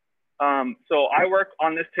 Luckily, So I work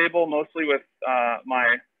on this table mostly with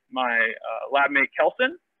my lab mate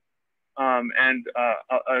Kelson and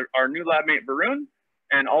our new lab mate Varun.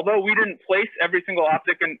 And although we didn't place every single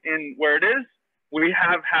optic in where it is, we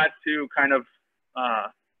have had to kind of,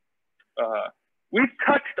 we've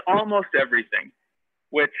touched almost everything,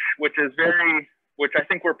 which I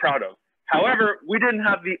think we're proud of. However, we didn't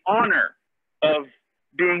have the honor of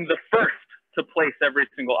being the first to place every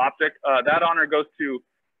single optic. That honor goes to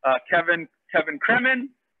Kevin Kremen,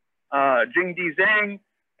 Jingdi Zhang,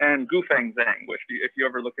 and Gufeng Zhang, which if you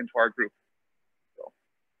ever look into our group.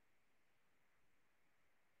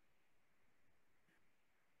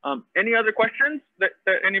 So. Any other questions that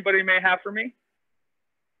anybody may have for me?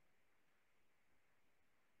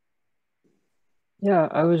 Yeah,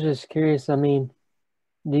 I was just curious. I mean,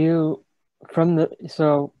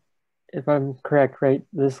 so if I'm correct, right,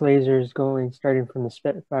 this laser is starting from the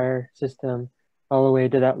Spitfire system all the way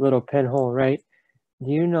to that little pinhole, right?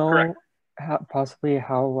 Do you know possibly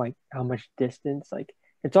how much distance, like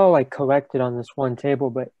it's all like collected on this one table,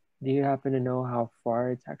 but do you happen to know how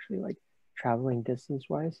far it's actually like traveling distance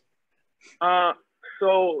wise?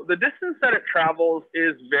 So the distance that it travels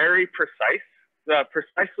is very precise.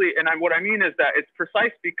 Precisely, and what I mean is that it's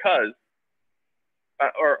precise because,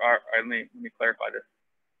 let me clarify this.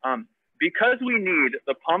 Because we need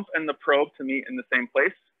the pump and the probe to meet in the same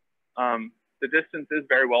place, the distance is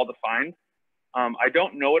very well defined. I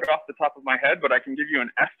don't know it off the top of my head, but I can give you an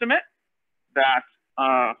estimate that,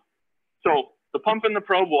 so the pump and the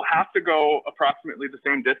probe will have to go approximately the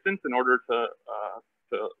same distance in order to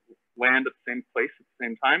land at the same place at the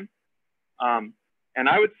same time. And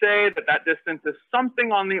I would say that distance is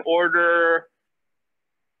something on the order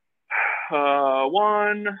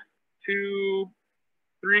 1, 2,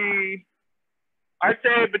 3. I'd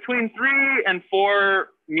say between 3 and 4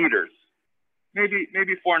 meters, maybe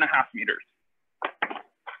 4.5 meters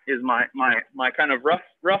is my kind of rough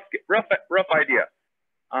idea.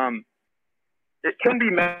 It can be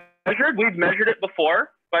measured. We've measured it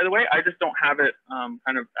before, by the way. I just don't have it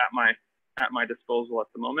kind of at my disposal at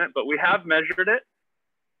the moment, but we have measured it.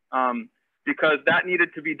 Because that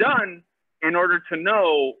needed to be done in order to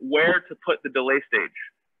know where to put the delay stage.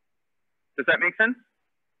 Does that make sense?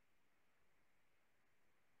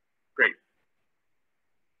 Great.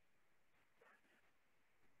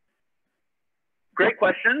 Great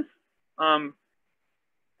questions.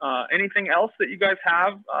 Anything else that you guys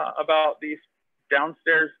have about the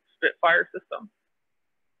downstairs Spitfire system?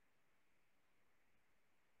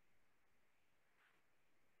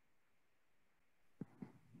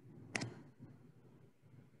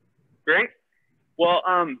 Great. Well,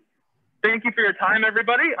 thank you for your time,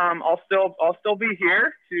 everybody. I'll still be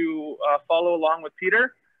here to follow along with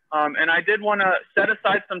Peter. And I did want to set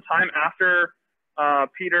aside some time after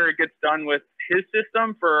Peter gets done with his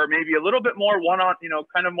system for maybe a little bit more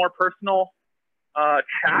kind of more personal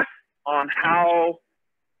chat on how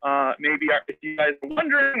maybe if you guys are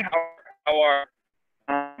wondering how our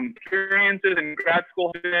experiences in grad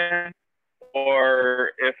school have been,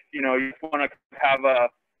 or if you want to have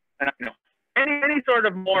any sort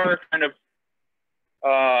of more kind of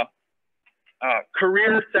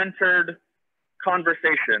career-centered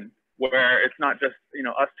conversation where it's not just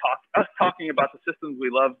us talking about the systems we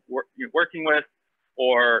love working with,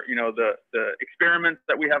 or the experiments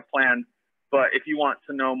that we have planned. But if you want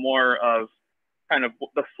to know more of kind of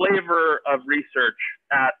the flavor of research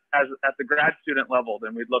at the grad student level,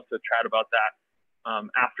 then we'd love to chat about that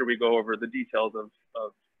after we go over the details of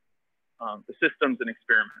the systems and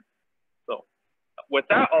experiments. So with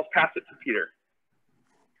that, I'll pass it to Peter.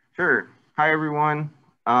 Sure. Hi, everyone.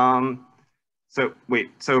 So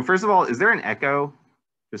first of all, is there an echo?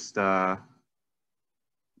 Just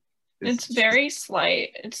it's very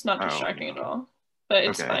slight. It's not distracting at all, but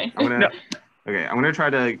it's fine. I'm gonna try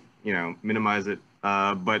to minimize it.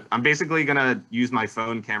 But I'm basically gonna use my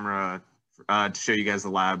phone camera to show you guys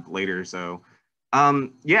the lab later. So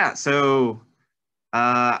yeah. So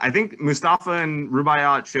I think Mustafa and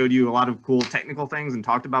Rubaiyat showed you a lot of cool technical things and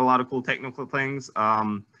talked about a lot of cool technical things.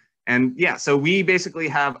 And yeah, so we basically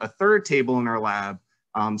have a third table in our lab.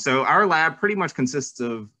 So our lab pretty much consists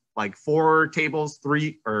of like 4 tables,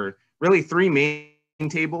 3 main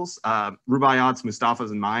tables, Rubaiyat's,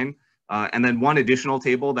 Mustafa's, and mine. And then 1 additional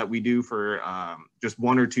table that we do for just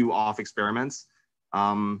 1 or 2 off experiments.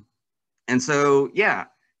 And so, yeah,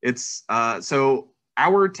 it's, so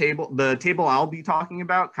our table, the table I'll be talking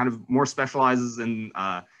about kind of more specializes in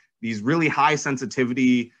these really high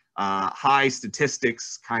sensitivity, high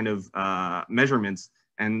statistics kind of measurements.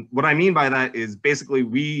 And what I mean by that is basically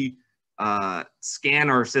we scan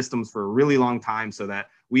our systems for a really long time so that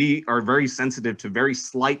we are very sensitive to very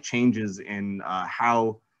slight changes in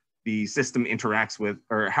how the system interacts with,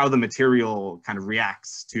 or how the material kind of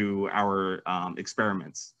reacts to our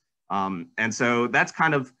experiments. And so that's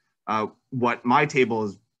kind of what my table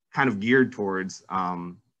is kind of geared towards.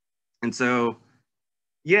 And so,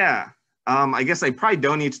 yeah, I guess I probably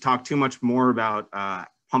don't need to talk too much more about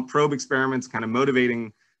pump probe experiments, kind of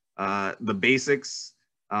motivating the basics.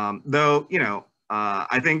 Though, you know,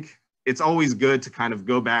 I think it's always good to kind of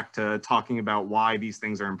go back to talking about why these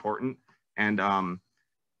things are important. And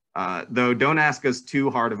though don't ask us too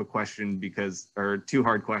hard of a question because, or too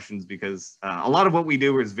hard questions, because a lot of what we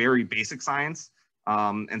do is very basic science.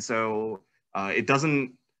 And so it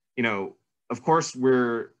doesn't, you know, of course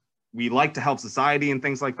we like to help society and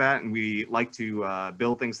things like that. And we like to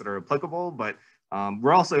build things that are applicable, but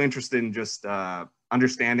we're also interested in just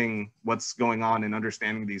understanding what's going on and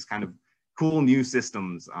understanding these kind of cool new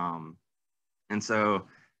systems. And so,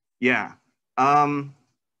 yeah,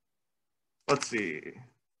 let's see.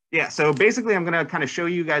 Yeah, so basically I'm gonna kind of show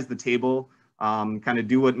you guys the table, kind of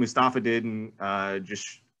do what Mustafa did and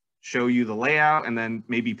just show you the layout, and then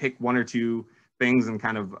maybe pick one or two things and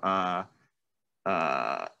kind of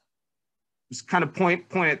just kind of point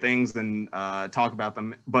at things and talk about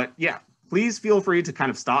them. But yeah, please feel free to kind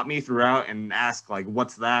of stop me throughout and ask like,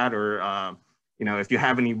 what's that? Or, you know, if you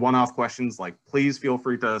have any one-off questions, like please feel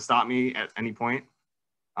free to stop me at any point.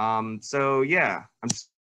 So yeah, I'm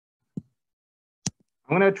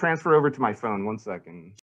gonna transfer over to my phone, 1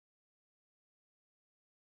 second.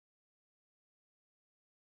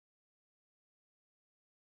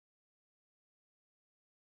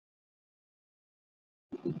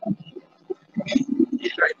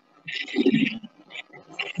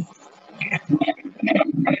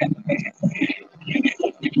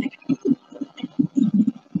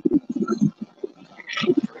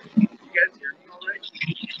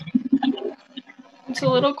 It's a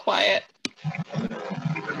little quiet.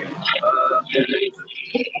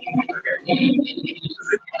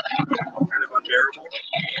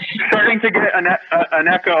 Starting to get an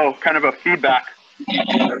echo, kind of a feedback.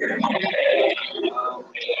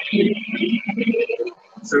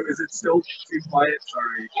 So is it still too quiet?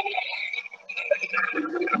 Sorry.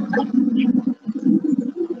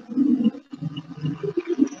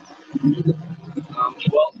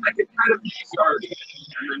 Well, I can kind of start,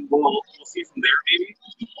 and then we'll see from there maybe.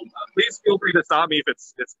 Please feel free to stop me if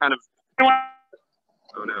it's kind of.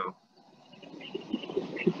 Oh no.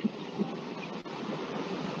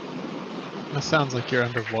 That sounds like you're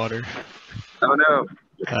underwater. Oh no.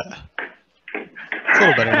 It's a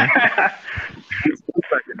little better now.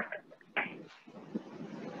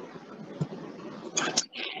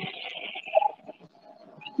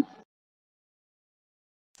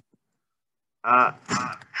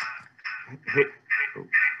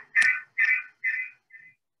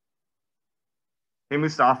 Hey,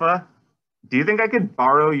 Mustafa, do you think I could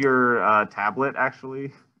borrow your tablet,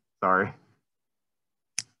 actually? Sorry.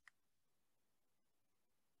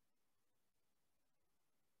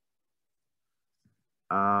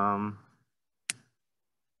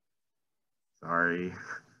 Sorry.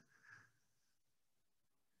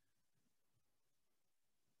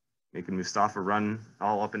 Making Mustafa run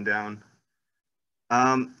all up and down.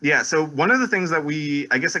 Yeah, so one of the things that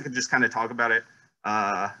I guess I could just kind of talk about it.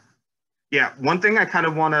 Yeah, one thing I kind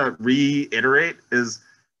of want to reiterate is,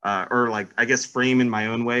 or like, I guess frame in my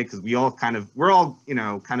own way, because we're all, you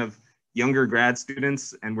know, kind of younger grad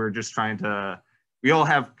students, and we're just trying to, we all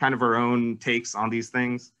have kind of our own takes on these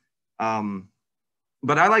things.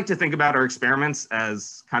 But I like to think about our experiments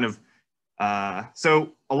as kind of,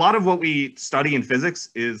 so a lot of what we study in physics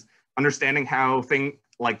is understanding how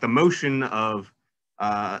like the motion of,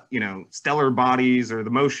 you know, stellar bodies, or the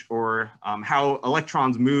motion, or how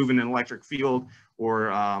electrons move in an electric field, or,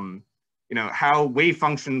 you know, how wave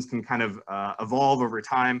functions can kind of evolve over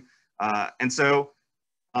time. And so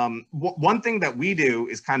one thing that we do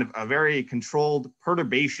is kind of a very controlled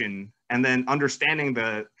perturbation, and then understanding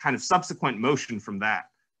the kind of subsequent motion from that.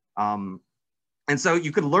 And so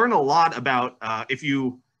you could learn a lot about, if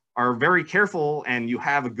you are very careful and you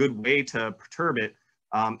have a good way to perturb it.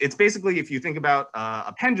 It's basically, if you think about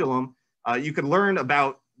a pendulum, you could learn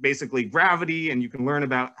about basically gravity, and you can learn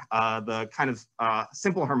about the kind of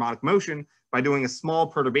simple harmonic motion by doing a small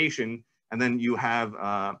perturbation, and then you have,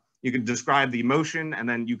 you could describe the motion, and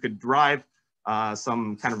then you could derive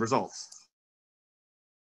some kind of results.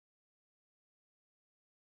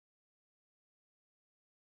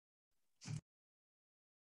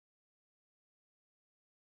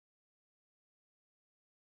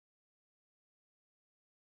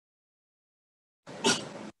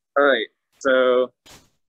 All right, so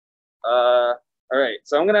All right,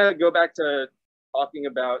 so I'm gonna go back to talking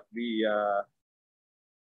about the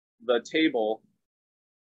table.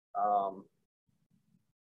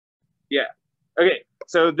 Yeah, okay,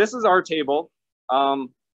 so this is our table.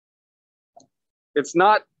 It's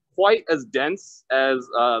not quite as dense as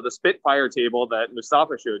the Spitfire table that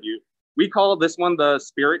Mustafa showed you. We call this one the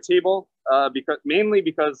Spirit table mainly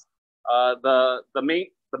because the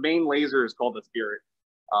main laser is called the Spirit.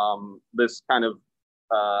 This kind of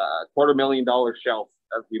 $250,000 shelf,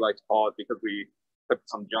 as we like to call it, because we put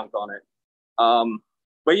some junk on it.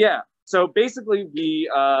 But yeah, so basically we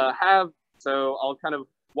so I'll kind of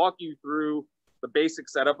walk you through the basic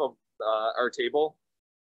setup of our table.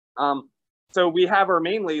 So we have our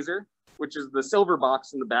main laser, which is the silver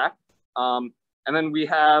box in the back. And then we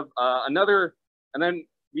have and then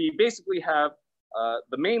we basically have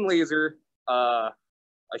the main laser, a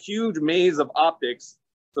huge maze of optics.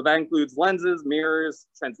 So that includes lenses, mirrors,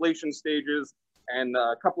 translation stages, and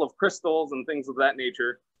a couple of crystals and things of that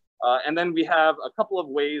nature. And then we have a couple of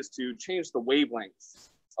ways to change the wavelengths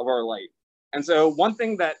of our light. And so one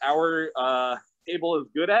thing that our table is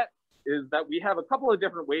good at is that we have a couple of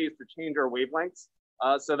different ways to change our wavelengths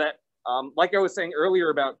so that, like I was saying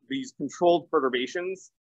earlier about these controlled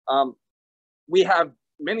perturbations, we have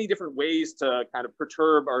many different ways to kind of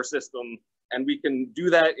perturb our system, and we can do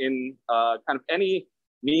that in kind of any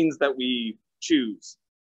means that we choose.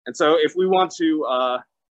 And so if we want to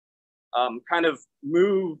kind of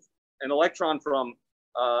move an electron from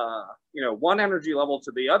one energy level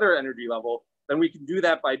to the other energy level, then we can do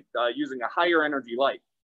that by using a higher energy light.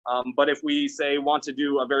 But if we say want to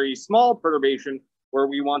do a very small perturbation where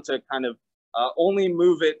we want to kind of only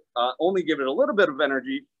move it, only give it a little bit of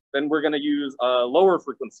energy, then we're going to use a lower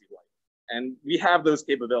frequency light. And we have those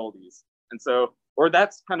capabilities. And so, or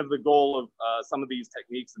that's kind of the goal of some of these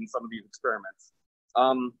techniques and some of these experiments.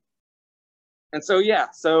 And so, yeah,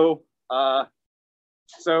 so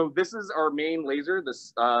this is our main laser,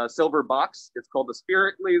 this silver box. It's called the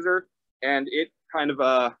Spirit laser, and it kind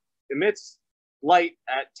of emits light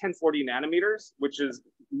at 1040 nanometers, which is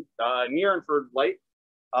near infrared light.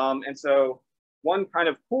 And so one kind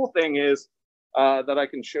of cool thing is that I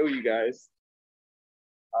can show you guys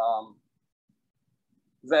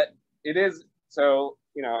that it is, so,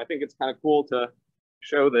 I think it's kind of cool to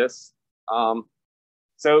show this.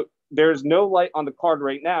 So there's no light on the card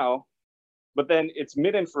right now, but then it's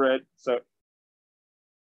mid-infrared, so,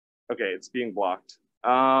 okay, it's being blocked.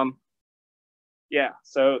 Yeah,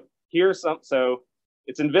 so here's so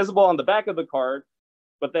it's invisible on the back of the card,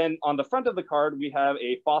 but then on the front of the card, we have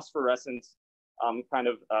a phosphorescent kind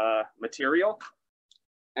of material.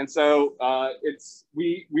 And so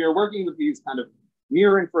we are working with these kind of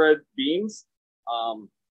near infrared beams.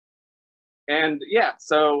 And yeah,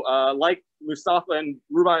 so like Mustafa and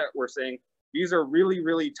Rubai were saying, these are really,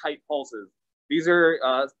 really tight pulses. These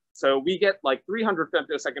are, so we get like 300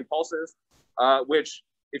 femtosecond pulses, which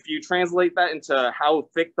if you translate that into how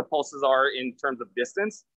thick the pulses are in terms of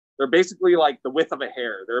distance, they're basically like the width of a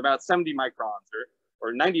hair. They're about 70 microns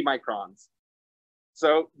or 90 microns.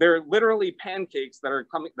 So they're literally pancakes that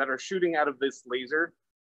are shooting out of this laser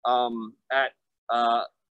at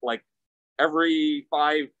like every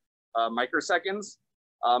 5 microseconds.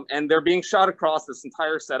 And they're being shot across this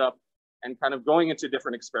entire setup and kind of going into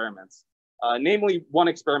different experiments, namely one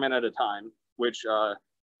experiment at a time, which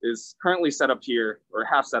is currently set up here, or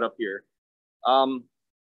half set up here.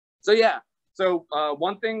 So yeah, so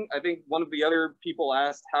one thing, I think one of the other people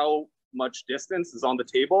asked how much distance is on the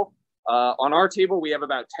table. On our table, we have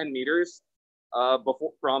about 10 meters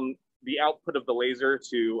from the output of the laser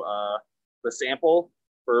to the sample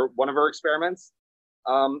for one of our experiments.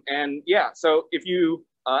 And yeah, so if you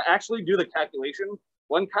actually do the calculation,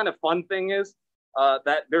 one kind of fun thing is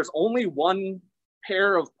that there's only one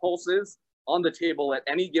pair of pulses on the table at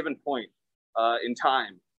any given point in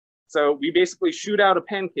time. So we basically shoot out a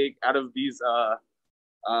pancake out of these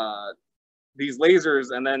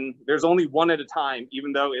lasers, and then there's only one at a time,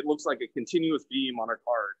 even though it looks like a continuous beam on a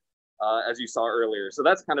card, as you saw earlier. So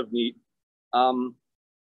that's kind of neat.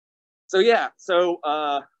 So yeah, so,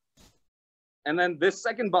 and then this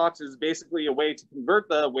second box is basically a way to convert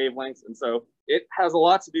the wavelengths. And so it has a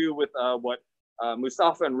lot to do with what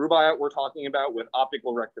Mustafa and Rubai were talking about with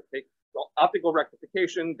optical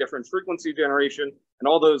rectification, different frequency generation, and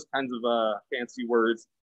all those kinds of fancy words.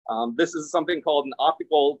 This is something called an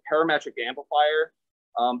optical parametric amplifier.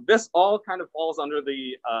 This all kind of falls under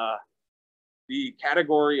the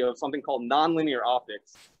category of something called nonlinear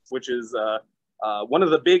optics, which is one of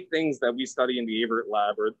the big things that we study in the Averitt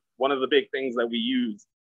Lab, or one of the big things that we use.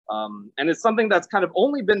 And it's something that's kind of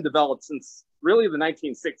only been developed since really the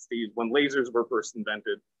 1960s when lasers were first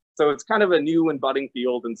invented. So it's kind of a new and budding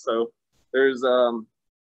field. And so there's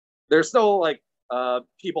still like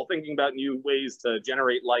people thinking about new ways to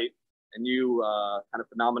generate light and new kind of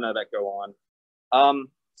phenomena that go on.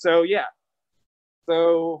 So yeah.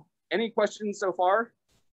 So any questions so far?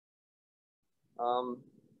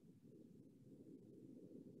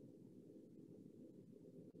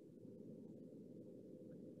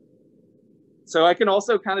 So I can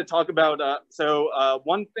also kind of talk about,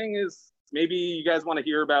 one thing is maybe you guys want to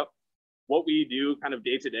hear about what we do kind of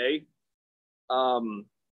day to day. And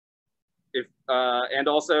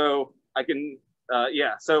also I can,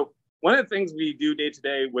 so one of the things we do day to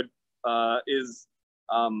day is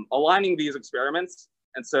aligning these experiments.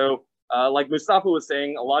 And so like Mustafa was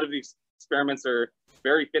saying, a lot of these experiments are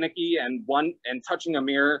very finicky and touching a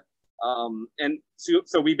mirror. And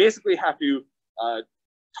so we basically have to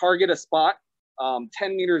target a spot 10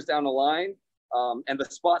 meters down the line, and the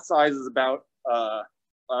spot size is about 10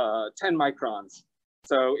 microns.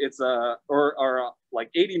 So it's or like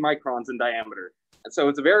 80 microns in diameter. And so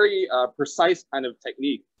it's a very precise kind of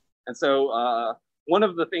technique. And so one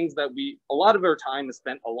of the things that a lot of our time is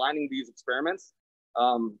spent aligning these experiments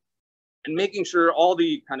and making sure all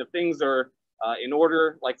the kind of things are in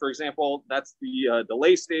order. Like for example, that's the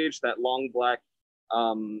delay stage, that long black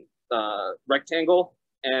rectangle.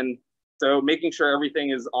 And so making sure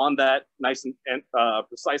everything is on that nice and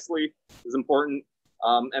precisely is important.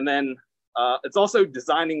 And then it's also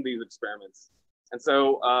designing these experiments. And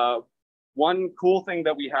so one cool thing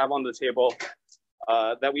that we have on the table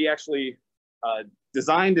that we actually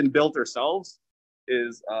designed and built ourselves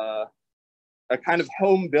is a kind of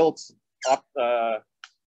home-built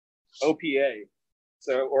OPA,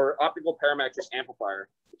 or optical parametric amplifier.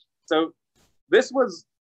 So this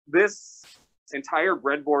entire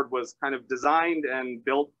breadboard was kind of designed and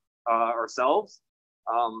built ourselves.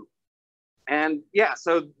 And yeah,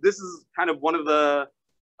 so this is kind of one of the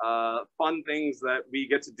fun things that we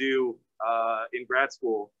get to do in grad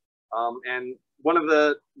school. And one of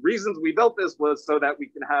the reasons we built this was so that we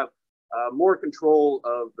can have more control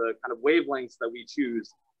of the kind of wavelengths that we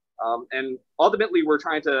choose. And ultimately, we're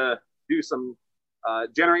trying to do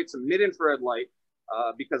generate some mid-infrared light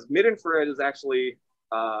because mid-infrared is actually,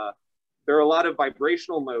 there are a lot of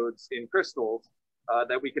vibrational modes in crystals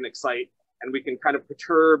that we can excite, and we can kind of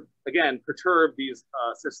perturb these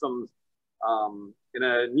systems in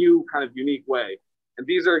a new kind of unique way. And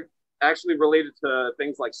these are actually related to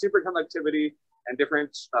things like superconductivity and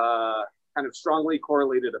different kind of strongly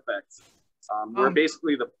correlated effects, where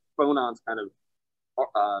basically the phonons kind of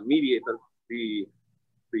mediate the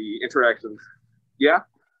interactions. Yeah?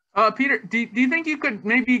 Peter, do you think you could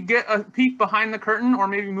maybe get a peek behind the curtain or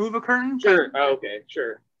maybe move a curtain? Sure. Oh, okay,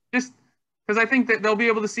 sure. Just because I think that they'll be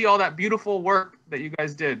able to see all that beautiful work that you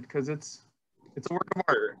guys did, because it's a work of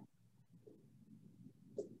art.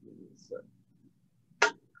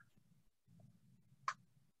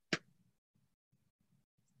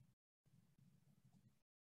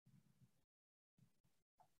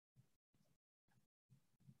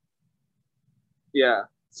 Yeah,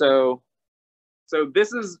 so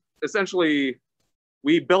this is essentially,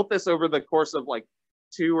 we built this over the course of like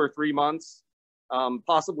 2 or 3 months,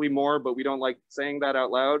 possibly more, but we don't like saying that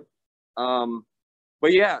out loud.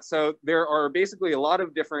 But yeah, so there are basically a lot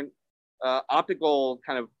of different optical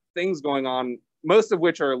kind of things going on, most of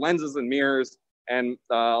which are lenses and mirrors. And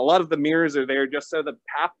a lot of the mirrors are there just so the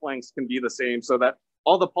path lengths can be the same, so that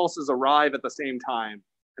all the pulses arrive at the same time.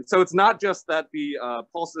 And so it's not just that the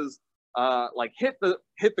pulses like hit the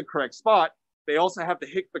correct spot, they also have to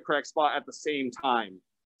hit the correct spot at the same time.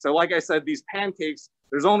 So like I said, these pancakes,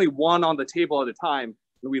 there's only one on the table at a time,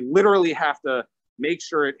 and we literally have to make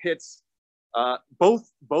sure it hits,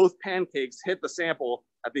 both pancakes hit the sample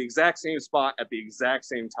at the exact same spot at the exact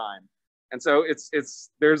same time. And so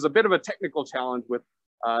there's a bit of a technical challenge with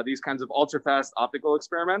these kinds of ultra-fast optical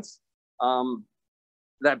experiments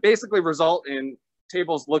that basically result in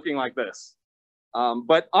tables looking like this.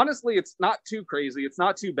 But honestly, it's not too crazy. It's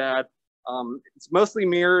not too bad. It's mostly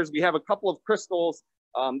mirrors. We have a couple of crystals.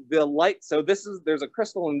 The light, so there's a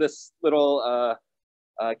crystal in this little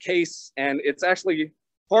case, and it's actually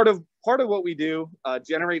part of what we do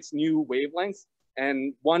generates new wavelengths.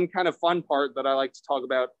 And one kind of fun part that I like to talk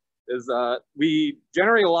about is we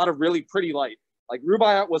generate a lot of really pretty light. Like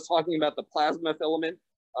Rubaiyat was talking about the plasma filament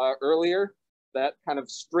earlier, that kind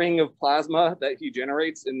of string of plasma that he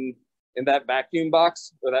generates in that vacuum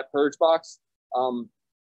box or that purge box.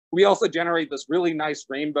 We also generate this really nice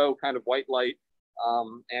rainbow kind of white light.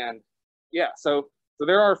 And yeah, so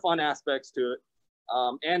there are fun aspects to it.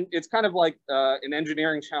 And it's kind of like an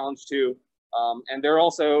engineering challenge too, And they're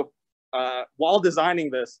also, while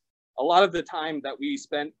designing this, a lot of the time that we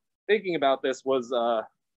spent thinking about this was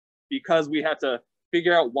because we had to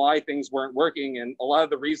figure out why things weren't working. And a lot of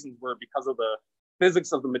the reasons were because of the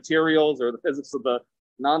physics of the materials or the physics of the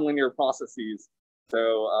nonlinear processes.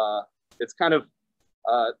 So it's kind of,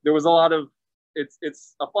 there was a lot of,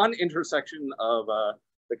 it's a fun intersection of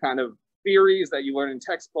the kind of theories that you learn in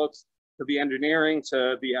textbooks to the engineering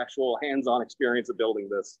to the actual hands-on experience of building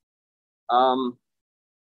this.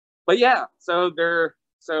 But yeah,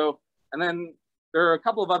 and then there are a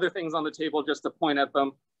couple of other things on the table just to point at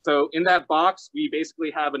them. So in that box, we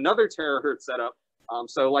basically have another terahertz setup.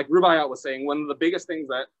 So like Rubaiyat was saying, one of the biggest things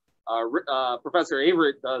that Professor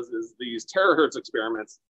Averitt does is these terahertz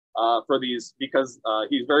experiments for these, because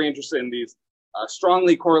he's very interested in these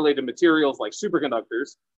strongly correlated materials like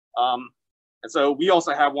superconductors. And so we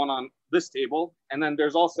also have one on this table. And then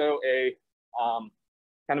there's also a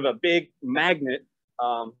kind of a big magnet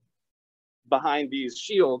behind these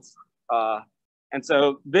shields. And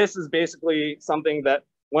so this is basically something that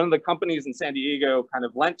one of the companies in San Diego kind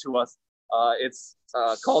of lent to us. It's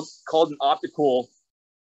called an optical.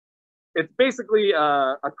 It's basically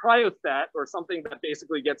a cryostat, or something that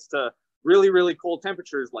basically gets to really, really cold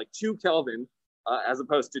temperatures like 2 Kelvin, as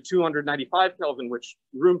opposed to 295 Kelvin, which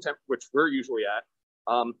we're usually at.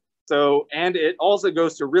 And it also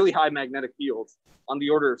goes to really high magnetic fields on the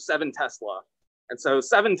order of 7 Tesla. And so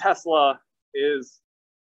 7 Tesla is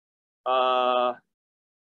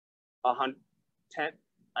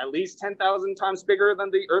at least 10,000 times bigger than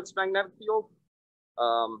the Earth's magnetic field.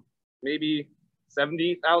 Maybe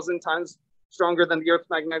 70,000 times stronger than the Earth's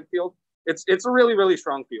magnetic field. It's a really, really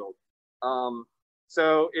strong field.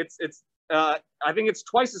 So I think it's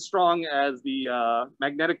twice as strong as the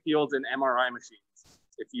magnetic fields in MRI machines,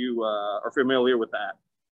 if you are familiar with that.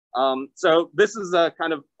 So this is a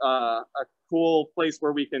kind of a cool place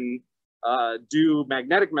where we can do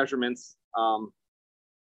magnetic measurements.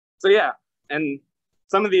 So yeah, and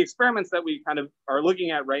some of the experiments that we kind of are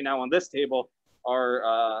looking at right now on this table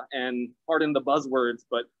are, and pardon the buzzwords,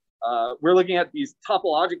 but we're looking at these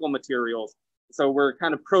topological materials. So we're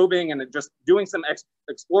kind of probing and just doing some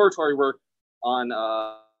exploratory work on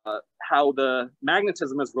how the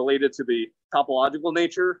magnetism is related to the topological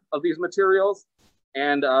nature of these materials.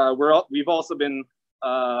 And we've also been,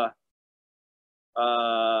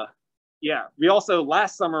 we also,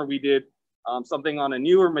 last summer we did something on a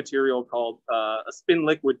newer material called a spin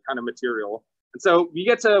liquid kind of material. And so we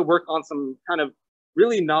get to work on some kind of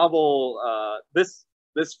really novel, this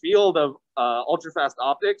field of ultra-fast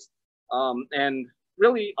optics, and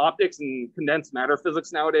really optics and condensed matter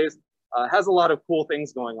physics nowadays has a lot of cool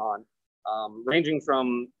things going on, ranging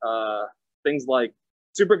from things like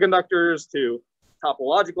superconductors to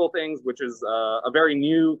topological things, which is a very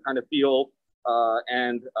new kind of field,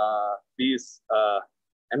 and these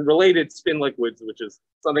and related spin liquids, which is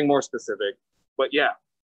something more specific. But yeah,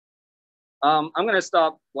 I'm going to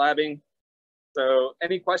stop blabbing. So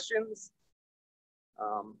any questions?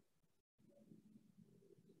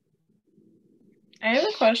 I have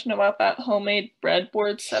a question about that homemade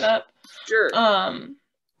breadboard setup. Sure.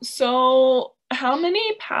 So how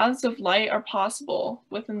many paths of light are possible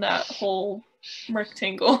within that whole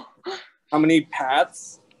rectangle? How many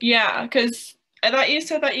paths? Yeah, because I thought you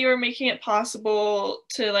said that you were making it possible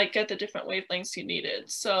to like get the different wavelengths you needed.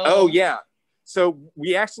 So oh yeah, so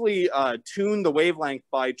we actually tuned the wavelength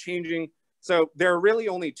by changing. So there are really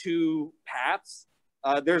only 2 paths.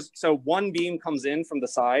 So one beam comes in from the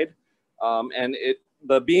side, and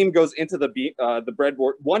the beam goes into the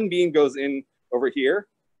breadboard. One beam goes in over here,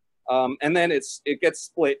 and then it gets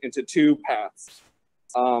split into 2 paths.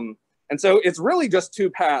 And so it's really just 2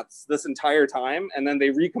 paths this entire time, and then they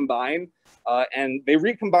recombine, and they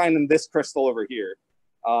recombine in this crystal over here.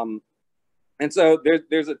 And so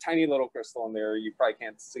there's a tiny little crystal in there. You probably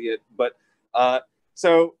can't see it, but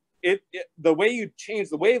so the way you change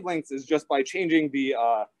the wavelengths is just by changing the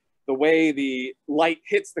way the light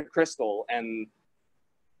hits the crystal, and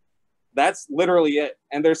that's literally it.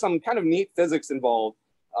 And there's some kind of neat physics involved.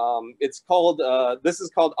 It's called this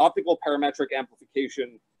is called optical parametric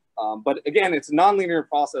amplification. But again, it's a nonlinear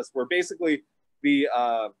process where basically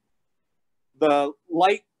the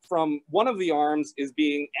light from one of the arms is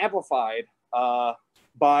being amplified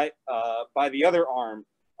by the other arm,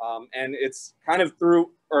 and it's kind of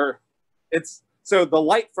so the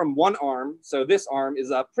light from one arm, so this arm is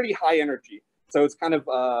a pretty high energy, so it's kind of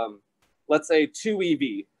let's say 2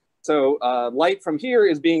 eV. So light from here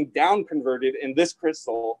is being down converted in this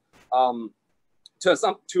crystal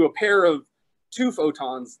to a pair of 2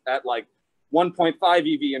 photons at like 1.5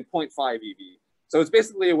 eV and 0.5 eV. So it's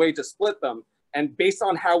basically a way to split them. And based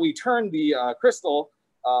on how we turn the crystal,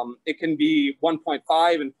 it can be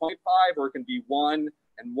 1.5 and 0.5, or it can be 1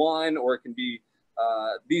 and 1, or it can be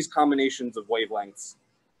these combinations of wavelengths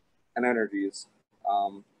and energies.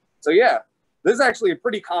 So yeah, this is actually a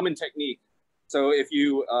pretty common technique. So if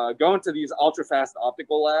you go into these ultra-fast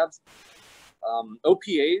optical labs,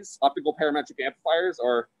 OPAs, optical parametric amplifiers,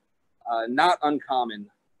 are not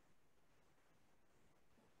uncommon.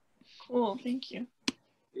 Cool, thank you.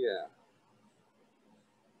 Yeah.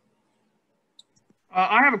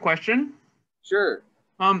 I have a question. Sure.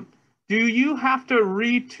 Do you have to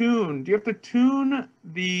retune? Do you have to tune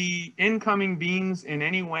the incoming beams in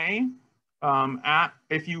any way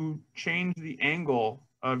if you change the angle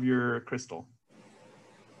of your crystal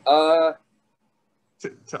to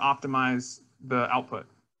optimize the output?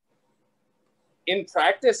 In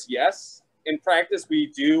practice, yes. In practice, we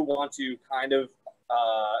do want to kind of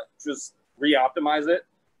just re-optimize it,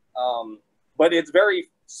 but it's very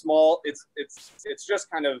small. It's just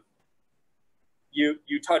kind of you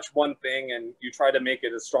touch one thing and you try to make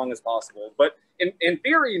it as strong as possible. But in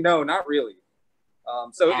theory, no, not really.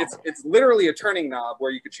 So wow. It's literally a turning knob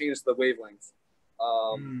where you could change the wavelengths.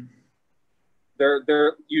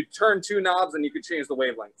 You turn two knobs and you could change the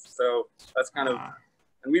wavelengths. So that's kind of,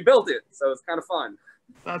 and we built it, so it's kind of fun.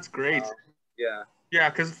 That's great. Yeah. Yeah,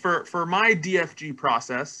 because for my DFG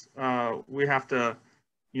process, we have to,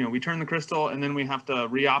 we turn the crystal and then we have to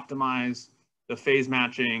re-optimize the phase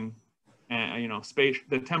matching and,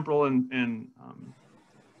 the temporal and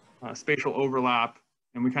spatial overlap.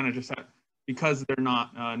 And we kind of just have, because they're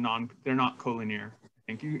not collinear. I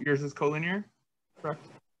think yours is collinear, correct?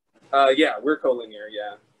 Yeah, we're collinear,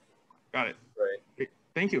 yeah. Got it. Right. Great.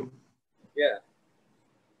 Thank you. Yeah.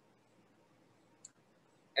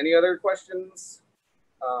 Any other questions?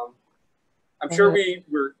 I'm sure we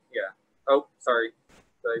were, yeah. Oh, sorry.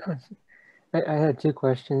 I had two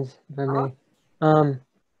questions, if I may.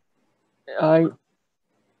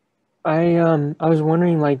 I was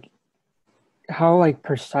wondering, like, how, like,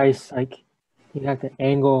 precise, like, you have to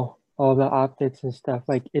angle all the optics and stuff.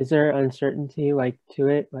 Like, is there uncertainty, like, to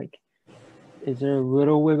it? Like, is there a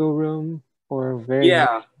little wiggle room or very?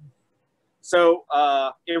 Yeah. So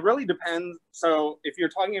it really depends. So if you're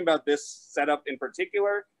talking about this setup in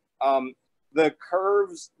particular, the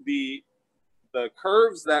curves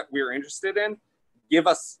that we're interested in give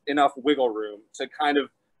us enough wiggle room to kind of,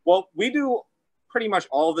 well, we do pretty much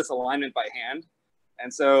all of this alignment by hand.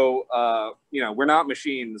 And so, we're not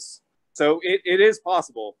machines. So it is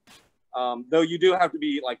possible, though you do have to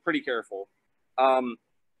be like pretty careful. And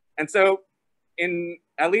so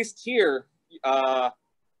at least here,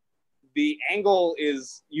 the angle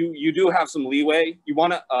is, you do have some leeway. You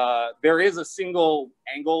want to, there is a single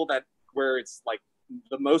angle where it's like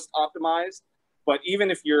the most optimized, but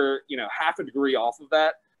even if you're, half a degree off of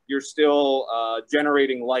that, you're still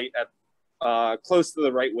generating light at close to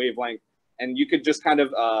the right wavelength. And you could just kind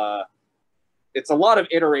of, it's a lot of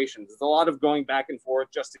iterations. It's a lot of going back and forth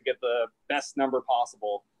just to get the best number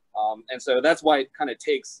possible. And so that's why it kind of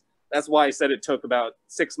takes, that's why I said it took about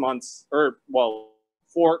 6 months, or well,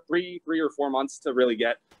 3 or 4 months to really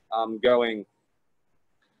get going,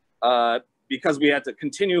 because we had to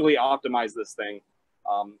continually optimize this thing.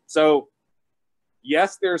 So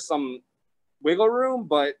yes, there's some wiggle room,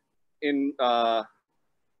 but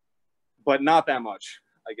but not that much,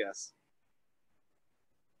 I guess.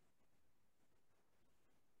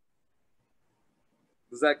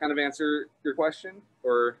 Does that kind of answer your question?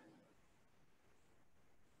 Or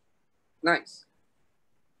nice.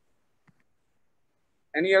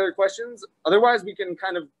 Any other questions? Otherwise, we can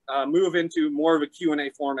kind of move into more of a Q&A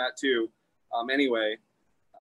format too, anyway.